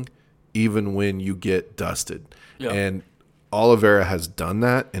going even when you get dusted. Yeah. And Oliveira has done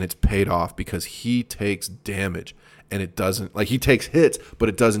that, and it's paid off because he takes damage, and it doesn't, like, he takes hits, but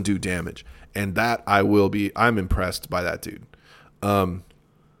it doesn't do damage. And that I'm impressed by that dude.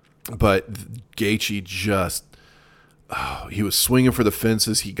 But Gaethje just, he was swinging for the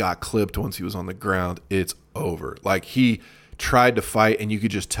fences. He got clipped once he was on the ground. It's over. Like, he tried to fight, and you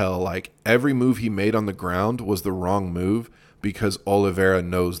could just tell, like, every move he made on the ground was the wrong move because Oliveira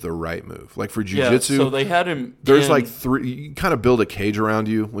knows the right move. Like, for jiu-jitsu, so they had him. there's like 3, you kind of build a cage around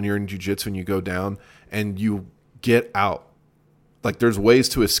you when you're in jiu-jitsu and you go down and you get out. Like, there's ways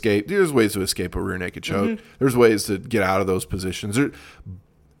to escape. There's ways to escape a rear naked choke. Mm-hmm. There's ways to get out of those positions.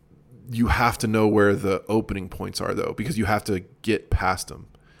 You have to know where the opening points are, though, because you have to get past them.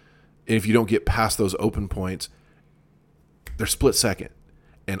 And if you don't get past those open points, they're split second.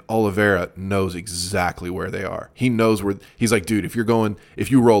 And Oliveira knows exactly where they are. He knows where. He's like, dude, if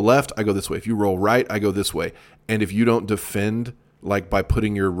you roll left, I go this way. If you roll right, I go this way. And if you don't defend, like, by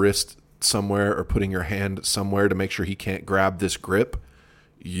putting your wrist somewhere or putting your hand somewhere to make sure he can't grab this grip,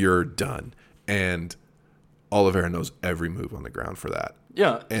 you're done. And Oliveira knows every move on the ground for that.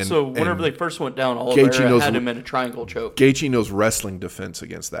 Yeah. And, so whenever they first went down, Oliveira had him in a triangle choke. Gaethje knows wrestling defense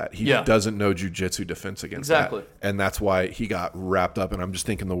against that. He doesn't know jiu-jitsu defense against that. Exactly. And that's why he got wrapped up. And I'm just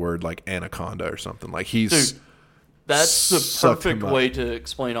thinking the word like anaconda or something. Like, he's... Dude, that's the perfect way to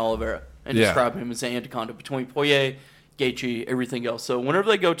explain Oliveira and describe him as an anaconda between Poirier, Gaethje, everything else. So whenever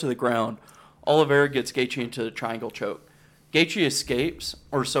they go to the ground, Oliveira gets Gaethje into the triangle choke. Gaethje escapes,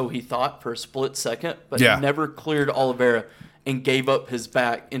 or so he thought, for a split second, but he never cleared Oliveira and gave up his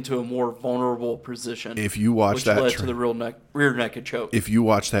back into a more vulnerable position. If you watch which that, led to the rear naked choke. If you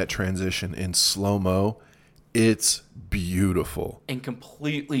watch that transition in slow mo, it's beautiful. And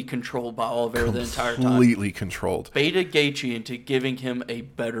completely controlled by Oliveira the entire time. Completely controlled. Baited Gaethje into giving him a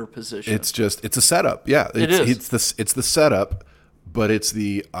better position. It's a setup. Yeah, It is. It's the setup, but it's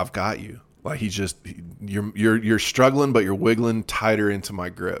the I've got you. Like, you're struggling, but you're wiggling tighter into my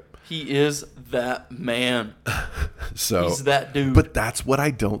grip. He is that man. So he's that dude. But that's what I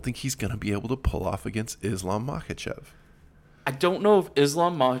don't think he's going to be able to pull off against Islam Makhachev. I don't know if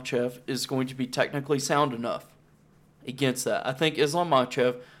Islam Makhachev is going to be technically sound enough against that. I think Islam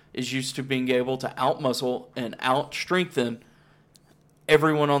Makhachev is used to being able to outmuscle and out-strengthen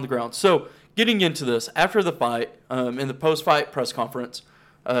everyone on the ground. So, getting into this, after the fight, in the post-fight press conference,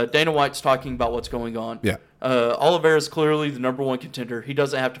 Dana White's talking about what's going on. Yeah. Oliveira is clearly the number one contender. He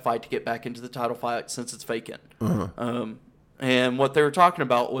doesn't have to fight to get back into the title fight since it's vacant. Uh-huh. And what they were talking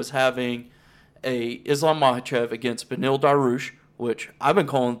about was having a Islam Makhachev against Benil Dariush, which I've been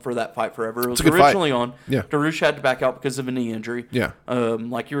calling for that fight forever. It was originally on. Yeah. Dariush had to back out because of a knee injury. Yeah.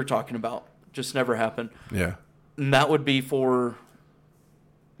 Like you were talking about. Just never happened. Yeah. And that would be for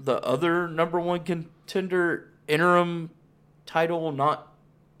the other number one contender, interim title, not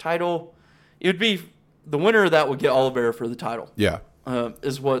title. It would be the winner of that would get Oliveira for the title. Yeah.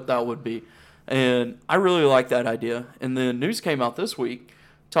 Is what that would be. And I really like that idea. And then news came out this week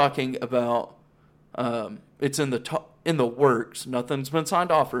talking about it's in the works. Nothing's been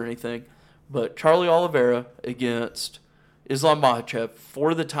signed off or anything. But Charlie Oliveira against Islam Makhachev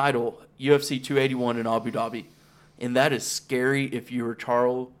for the title, UFC 281 in Abu Dhabi. And that is scary if you were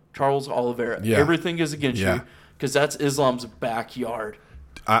Charles Oliveira. Yeah. Everything is against you because that's Islam's backyard.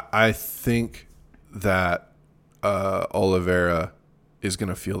 I think that Oliveira is going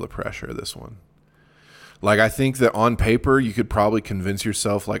to feel the pressure of this one. Like, I think that on paper, you could probably convince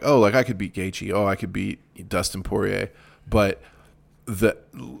yourself, like, oh, like, I could beat Gaethje. Oh, I could beat Dustin Poirier. But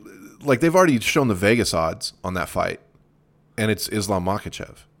they've already shown the Vegas odds on that fight, and it's Islam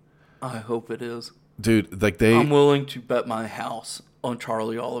Makhachev. I hope it is. Dude, I'm willing to bet my house on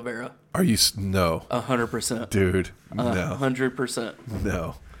Charlie Oliveira. Are you? No. 100%. Dude, no. 100%.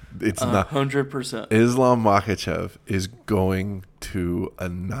 No. It's not. 100%. Islam Makhachev is going to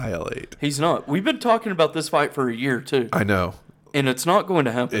annihilate. He's not. We've been talking about this fight for a year, too. I know. And it's not going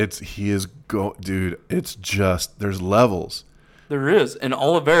to happen. Dude, it's just, there's levels. There is. And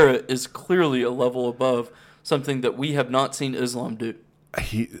Oliveira is clearly a level above something that we have not seen Islam do.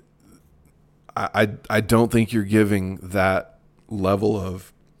 I don't think you're giving that level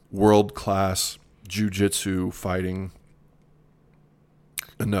of world-class jiu-jitsu fighting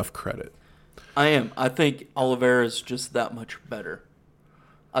enough credit. I am. I think Oliveira is just that much better.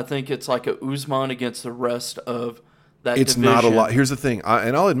 I think it's like a Usman against the rest of that division. Not a lot. Here's the thing,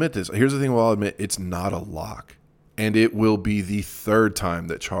 and I'll admit this. Here's the thing I'll admit. It's not a lock. And it will be the third time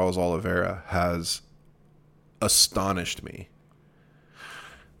that Charles Oliveira has astonished me.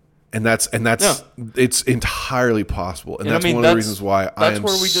 And that's it's entirely possible. And that's one of the reasons why I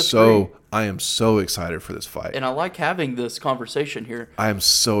am so excited for this fight. And I like having this conversation here. I am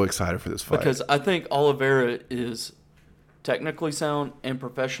so excited for this fight. Because I think Oliveira is technically sound and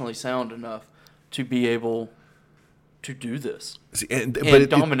professionally sound enough to be able to do this. And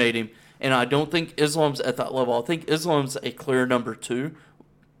dominate him. And I don't think Islam's at that level. I think Islam's a clear number 2.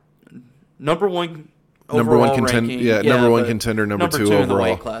 Number 1 overall ranking. Number 1 contender, number 2 overall. In the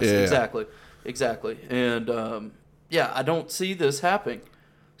weight class. Yeah. Exactly. And I don't see this happening.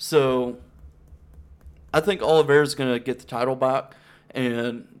 So I think Oliveira's going to get the title back.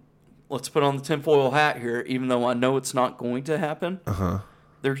 And let's put on the tinfoil hat here, even though I know it's not going to happen.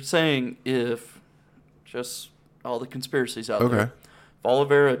 They're saying if just all the conspiracies out there. If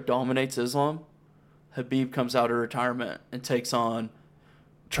Oliveira dominates Islam, Khabib comes out of retirement and takes on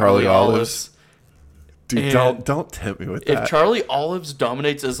Charlie Olives. Dude, don't tempt me with that. If Charlie Olives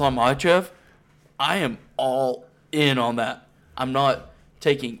dominates Islam Makhachev, I am all in on that. I'm not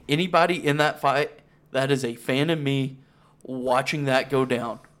taking anybody in that fight. That is a fan of me watching that go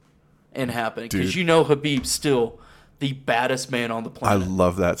down and happen. Because you know Khabib's still the baddest man on the planet. I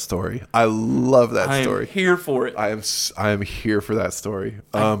love that story. I am here for it. I am here for that story.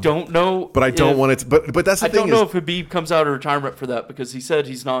 I don't know. But I don't want it to. But that's the thing. I don't know if Khabib comes out of retirement for that because he said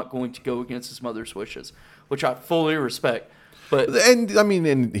he's not going to go against his mother's wishes, which I fully respect.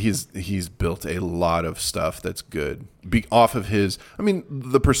 And he's built a lot of stuff that's good. Off of his,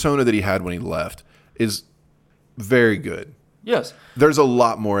 the persona that he had when he left is very good. Yes. There's a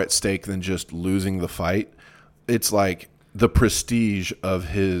lot more at stake than just losing the fight. It's like the prestige of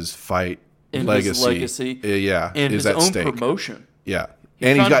his fight legacy. His legacy. And his own promotion. Yeah.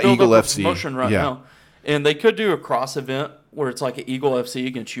 And he's got Eagle FC. Promotion right now. And they could do a cross event where it's like an Eagle FC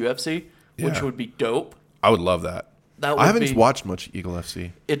against UFC, which would be dope. I would love that. I haven't watched much Eagle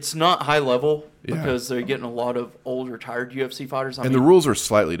FC. It's not high level because they're getting a lot of old retired UFC fighters. The rules are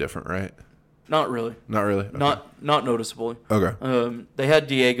slightly different, right? Not really. Not really? Okay. Not noticeably. Okay. They had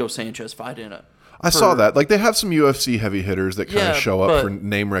Diego Sanchez fight in it. I saw that. Like, they have some UFC heavy hitters that kind of show up for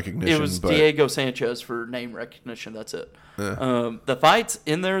name recognition. It was Diego Sanchez for name recognition. That's it. Yeah. The fights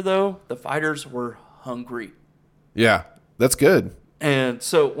in there, though, the fighters were hungry. Yeah, that's good. And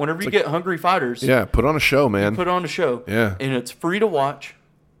so whenever you get hungry fighters... Yeah, put on a show, man. Put on a show. Yeah. And it's free to watch.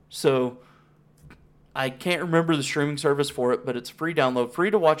 So I can't remember the streaming service for it, but it's free download. Free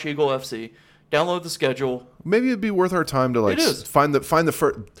to watch Eagle FC. Download the schedule. Maybe it'd be worth our time to find the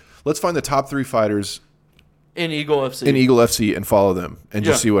first... Let's find the top 3 fighters in Eagle FC and follow them and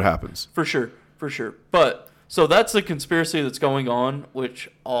just see what happens. For sure. But so that's the conspiracy that's going on,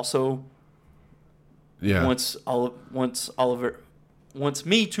 which also wants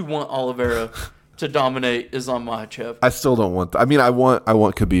me to want Oliveira to dominate Islam Makhachev. I still don't want. I want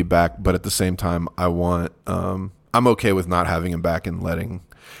Khabib back, but at the same time, I'm okay with not having him back and letting.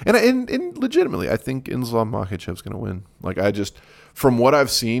 And legitimately, I think Islam Makhachev's going to win. Like, from what I've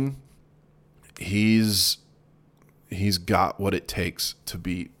seen, he's got what it takes to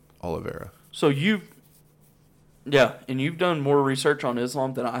beat Oliveira. So you've done more research on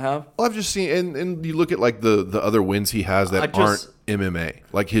Islam than I have. Well, I've just seen, and you look at like the other wins he has that aren't MMA,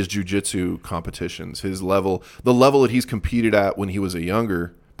 like his jiu-jitsu competitions, the level that he's competed at when he was a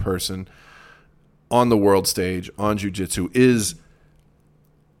younger person on the world stage on jiu-jitsu is,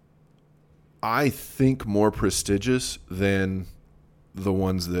 I think, more prestigious than the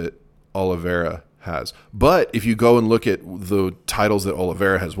ones that Oliveira has. But if you go and look at the titles that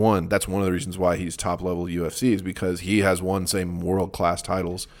Oliveira has won, that's one of the reasons why he's top level UFC is because he has won same world class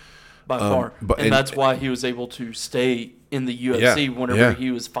titles by far. And that's why he was able to stay in the UFC whenever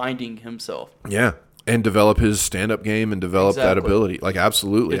he was finding himself. Yeah, and develop his stand-up game and develop that ability. Like,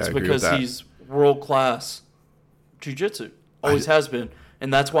 absolutely, I agree with that. It's because he's world-class jiu-jitsu. Always has been.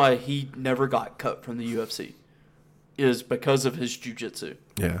 And that's why he never got cut from the UFC, is because of his jiu-jitsu.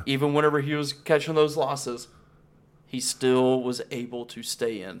 Yeah. Even whenever he was catching those losses, he still was able to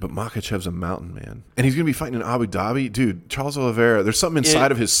stay in. But Makhachev's a mountain, man. And he's going to be fighting in Abu Dhabi. Dude, Charles Oliveira, there's something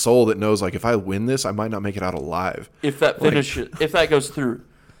inside of his soul that knows, like, if I win this, I might not make it out alive. If that if that goes through.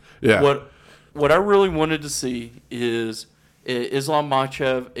 Yeah. What I really wanted to see is Islam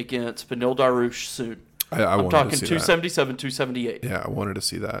Makhachev against Beneil Dariush soon. I'm talking 277, 278. Yeah, I wanted to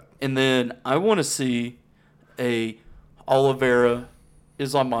see that. And then I want to see a Oliveira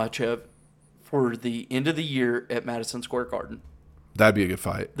Islam Makhachev for the end of the year at Madison Square Garden. That'd be a good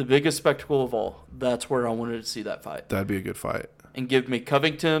fight. The biggest spectacle of all. That's where I wanted to see that fight. That'd be a good fight. And give me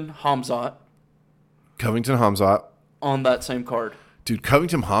Covington Hamzat on that same card. Dude,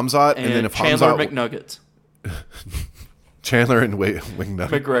 Covington Hamzat, and then if Chandler Hamzat McNuggets. Chandler and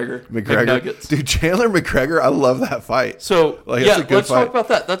McGregor. McNuggets. Dude, Chandler McGregor, I love that fight. So, let's talk about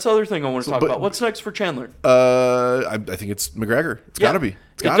that. That's the other thing I want to talk about. What's next for Chandler? I think it's McGregor. It's got to be.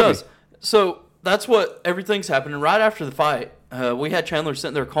 It does. So, that's what everything's happening. Right after the fight, we had Chandler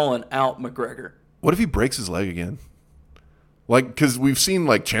sitting there calling out McGregor. What if he breaks his leg again? Like, because we've seen,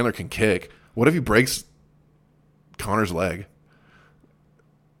 like, Chandler can kick. What if he breaks Conor's leg?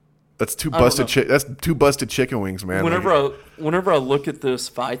 That's two busted chicken wings, man. Whenever I look at this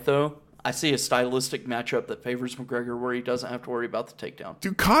fight, though, I see a stylistic matchup that favors McGregor, where he doesn't have to worry about the takedown.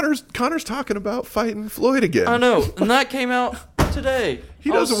 Dude, Conor's talking about fighting Floyd again. I know, and that came out today.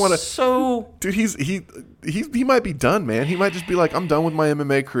 He doesn't want to. So, dude, he might be done, man. He might just be like, I'm done with my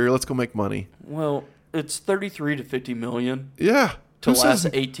MMA career. Let's go make money. Well, it's 33 to 50 million. Yeah, to last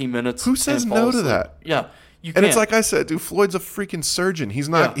 18 minutes. Who says no to that? Yeah. And it's like I said, dude, Floyd's a freaking surgeon. He's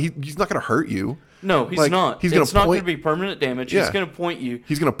not. Yeah. He's not going to hurt you. No, he's not. It's not going to be permanent damage. Yeah. He's going to point you.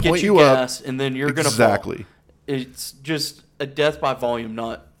 He's going to point you up, and then you're going to fall. It's just a death by volume,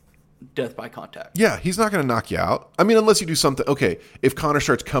 not death by contact. Yeah, he's not going to knock you out. I mean, unless you do something. Okay, if Conor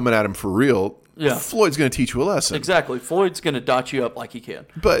starts coming at him for real, Floyd's going to teach you a lesson. Exactly. Floyd's going to dot you up like he can.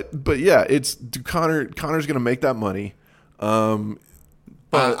 But yeah, Conor's going to make that money.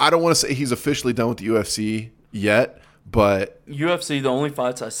 I don't want to say he's officially done with the UFC yet, but UFC, the only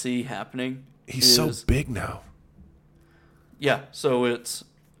fights I see happening, he's so big now. Yeah, so it's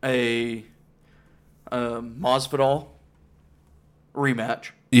a Masvidal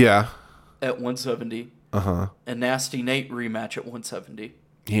rematch. Yeah. At 170. A Nasty Nate rematch at 170.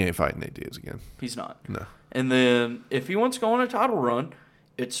 He ain't fighting Nate Diaz again. He's not. No. And then if he wants to go on a title run,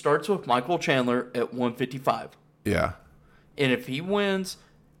 it starts with Michael Chandler at 155. Yeah. And if he wins,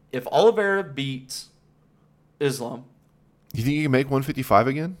 if Oliveira beats Islam, you think he can make 155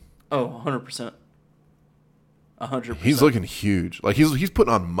 again? Oh, 100%. 100%. He's looking huge. Like he's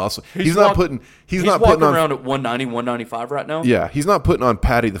putting on muscle. He's walking putting on around at 190, 195 right now. Yeah, he's not putting on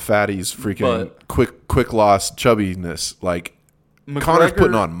Patty the Fatty's freaking quick loss chubbiness. Like Conor's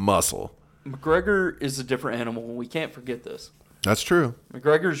putting on muscle. McGregor is a different animal. We can't forget this. That's true.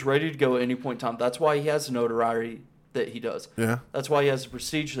 McGregor's ready to go at any point in time. That's why he has the notoriety that he does. Yeah. That's why he has the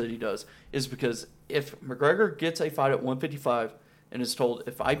prestige that he does. Is because if McGregor gets a fight at 155 and is told,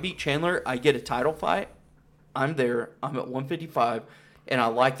 if I beat Chandler, I get a title fight, I'm there. I'm at 155, and I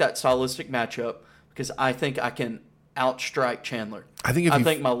like that stylistic matchup because I think I can outstrike Chandler. I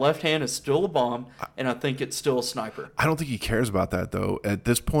think my left hand is still a bomb, and I think it's still a sniper. I don't think he cares about that, though. At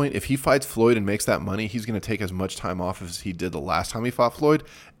this point, if he fights Floyd and makes that money, he's going to take as much time off as he did the last time he fought Floyd,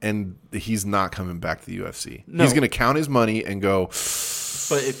 and he's not coming back to the UFC. No. He's going to count his money and go...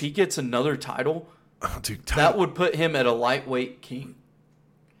 But if he gets another title, that would put him at a lightweight king.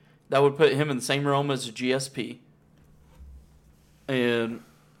 That would put him in the same realm as a GSP. And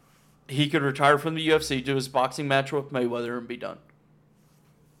he could retire from the UFC, do his boxing match with Mayweather, and be done.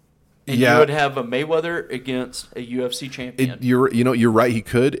 And you would have a Mayweather against a UFC champion. You're right, he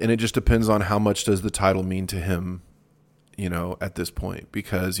could, and it just depends on how much does the title mean to him, at this point.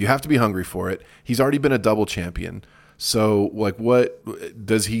 Because you have to be hungry for it. He's already been a double champion. So, like, what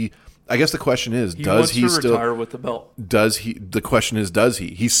does he... I guess the question is, does he still retire with the belt? The question is, does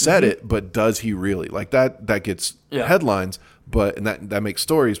he? He said it, but does he really? Like that gets headlines, and that makes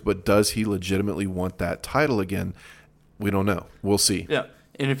stories, but does he legitimately want that title again? We don't know. We'll see. Yeah.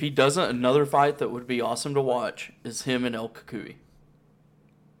 And if he doesn't, another fight that would be awesome to watch is him and El Kukui.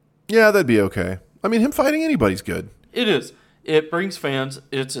 Yeah, that'd be okay. I mean, him fighting anybody's good. It is. It brings fans.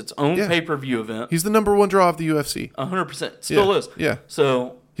 It's its own pay-per-view event. He's the number one draw of the UFC. 100%. Still is. Yeah.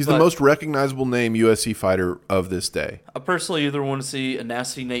 So He's the most recognizable name UFC fighter of this day. I personally either want to see a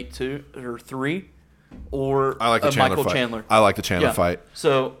Nasty Nate 2 or 3 or I like the Chandler Michael fight. Chandler. I like the Chandler fight.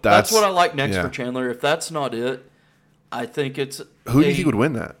 So that's what I like next for Chandler. If that's not it, I think it's... Who do you think would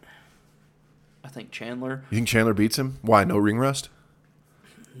win that? I think Chandler. You think Chandler beats him? Why? No ring rust?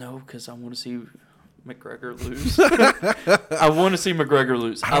 No, because I want to see McGregor lose. I want to see McGregor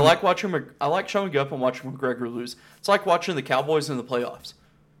lose. I like showing up and watching McGregor lose. It's like watching the Cowboys in the playoffs.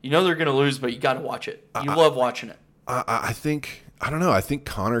 You know they're going to lose, but you got to watch it. You love watching it. I think, I don't know. I think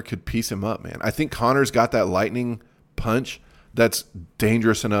Conor could piece him up, man. I think Conor's got that lightning punch that's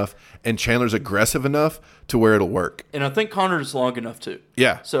dangerous enough, and Chandler's aggressive enough to where it'll work. And I think Conor's long enough too.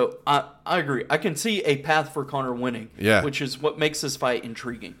 Yeah. So I agree. I can see a path for Conor winning. Yeah. Which is what makes this fight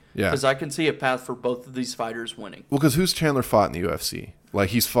intriguing. Yeah. Because I can see a path for both of these fighters winning. Well, because who's Chandler fought in the UFC? Like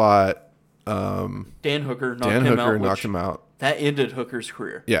he's fought. Dan Hooker knocked him out. That ended Hooker's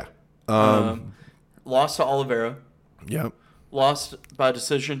career. Yeah. Lost to Oliveira. Yep. Lost by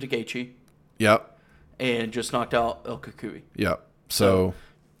decision to Gaethje. Yep. And just knocked out El Kukui. Yep. So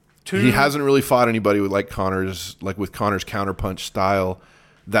he hasn't really fought anybody with Conor's counterpunch style.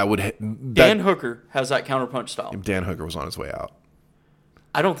 Dan Hooker has that counterpunch style. Dan Hooker was on his way out.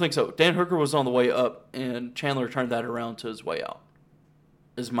 I don't think so. Dan Hooker was on the way up, and Chandler turned that around to his way out.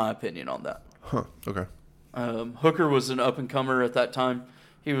 Is my opinion on that. Huh. Okay. Hooker was an up-and-comer at that time.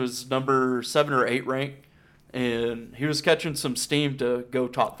 He was number 7 or 8 ranked, and he was catching some steam to go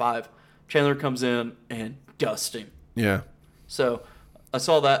top 5. Chandler comes in and dusts him. Yeah. So I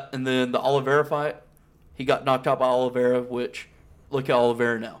saw that, and then the Oliveira fight, he got knocked out by Oliveira, which, look at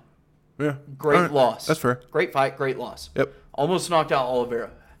Oliveira now. Yeah. Great loss. That's fair. Great fight, great loss. Yep. Almost knocked out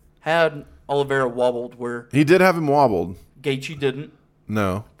Oliveira. Had Oliveira wobbled where... He did have him wobbled. Gaethje didn't.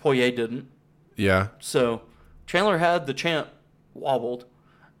 No. Poirier didn't. Yeah. So Chandler had the champ wobbled,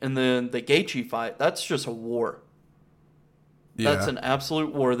 and then the Gaethje fight, that's just a war. Yeah. That's an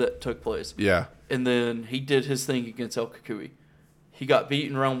absolute war that took place. Yeah. And then he did his thing against El Kukui. He got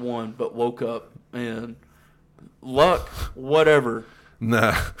beaten round 1, but woke up, and luck, whatever.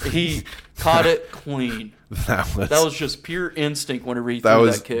 Nah. He caught it clean. That was just pure instinct whenever he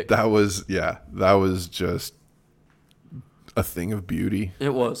threw that kick. That was just a thing of beauty.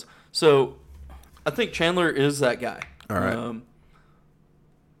 It was. So I think Chandler is that guy. All right.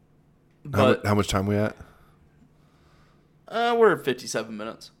 But how much time we at? We're at 57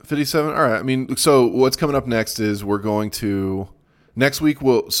 minutes. 57? All right. I mean, so what's coming up next is we're going to... Next week,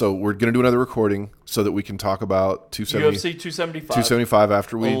 we're going to do another recording so that we can talk about UFC 275. 275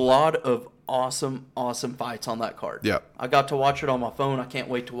 after we... A lot of awesome fights on that card. Yeah. I got to watch it on my phone. I can't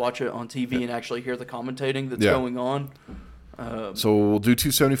wait to watch it on TV and actually hear the commentating that's going on. So we'll do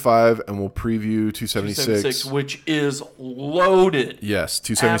 275 and we'll preview 276. Which is loaded. Yes,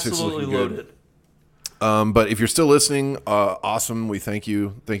 276 absolutely is looking loaded. Good. But if you're still listening, awesome. We thank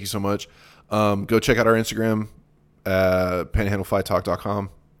you. Thank you so much. Go check out our Instagram, panhandlefightalk.com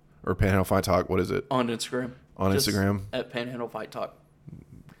or Panhandle Fight Talk. What is it? On Instagram. On Instagram. At Panhandle Fight Talk.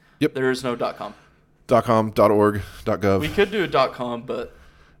 Yep. There is no .com. .com, .org, .gov. We could do a .com, but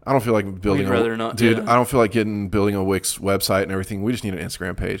I don't feel like building. We'd rather not, dude. yeah. I don't feel like building a Wix website and everything. We just need an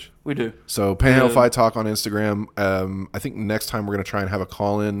Instagram page. We do. So Panhandle Fight Talk on Instagram. I think next time we're gonna try and have a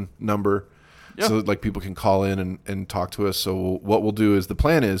call-in number, so that people can call in and talk to us. So what we'll do is the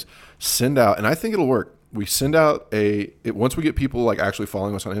plan is send out, and I think it'll work. We send out once we get people actually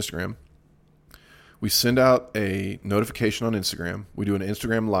following us on Instagram. We send out a notification on Instagram. We do an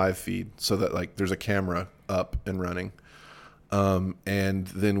Instagram live feed so that there's a camera up and running. And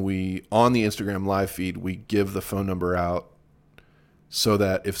then on the Instagram live feed, we give the phone number out so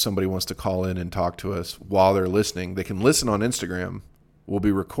that if somebody wants to call in and talk to us while they're listening, they can listen on Instagram. We'll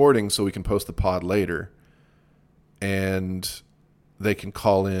be recording so we can post the pod later. And they can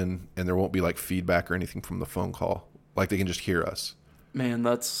call in and there won't be feedback or anything from the phone call. They can just hear us. Man,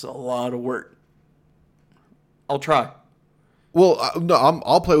 that's a lot of work. I'll try. Well, no,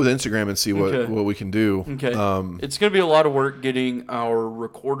 I'll play with Instagram and see what we can do. Okay. It's going to be a lot of work getting our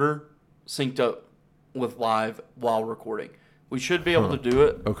recorder synced up with live while recording. We should be able to do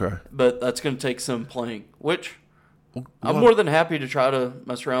it. Okay. But that's going to take some playing, which I'm more than happy to try to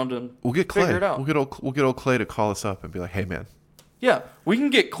mess around and figure it out. We'll get old Clay to call us up and be like, hey, man. Yeah, we can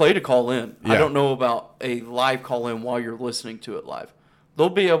get Clay to call in. Yeah. I don't know about a live call in while you're listening to it live. They'll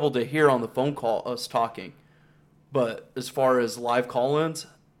be able to hear on the phone call us talking. But as far as live call-ins,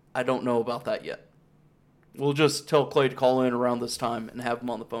 I don't know about that yet. We'll just tell Clay to call in around this time and have him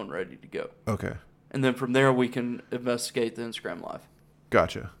on the phone ready to go. Okay. And then from there, we can investigate the Instagram Live.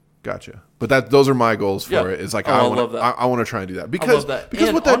 Gotcha. Gotcha. But those are my goals for it. It's like I love that. I want to try and do that I because love that. because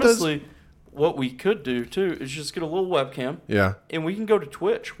and what that honestly, does. what we could do too is just get a little webcam. Yeah. And we can go to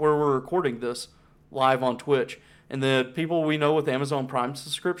Twitch where we're recording this live on Twitch. And the people we know with Amazon Prime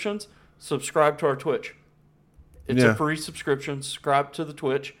subscriptions, subscribe to our Twitch. It's a free subscription. Subscribe to the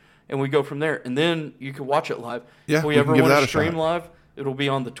Twitch, and we go from there. And then you can watch it live. Yeah, if we ever want to stream live, it'll be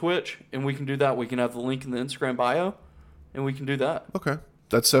on the Twitch, and we can do that. We can have the link in the Instagram bio, and we can do that. Okay.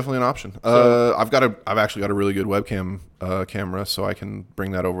 That's definitely an option. So, I've actually got a really good webcam camera, so I can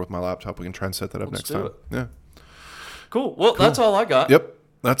bring that over with my laptop. We can try and set that up next time. Yeah. Cool. Well, that's all I got. Yep.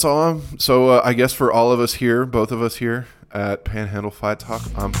 That's all. So I guess for all of us here, both of us here at Panhandle Fight Talk,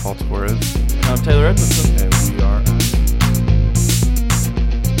 I'm Paul Torres. And I'm Taylor Edmondson. And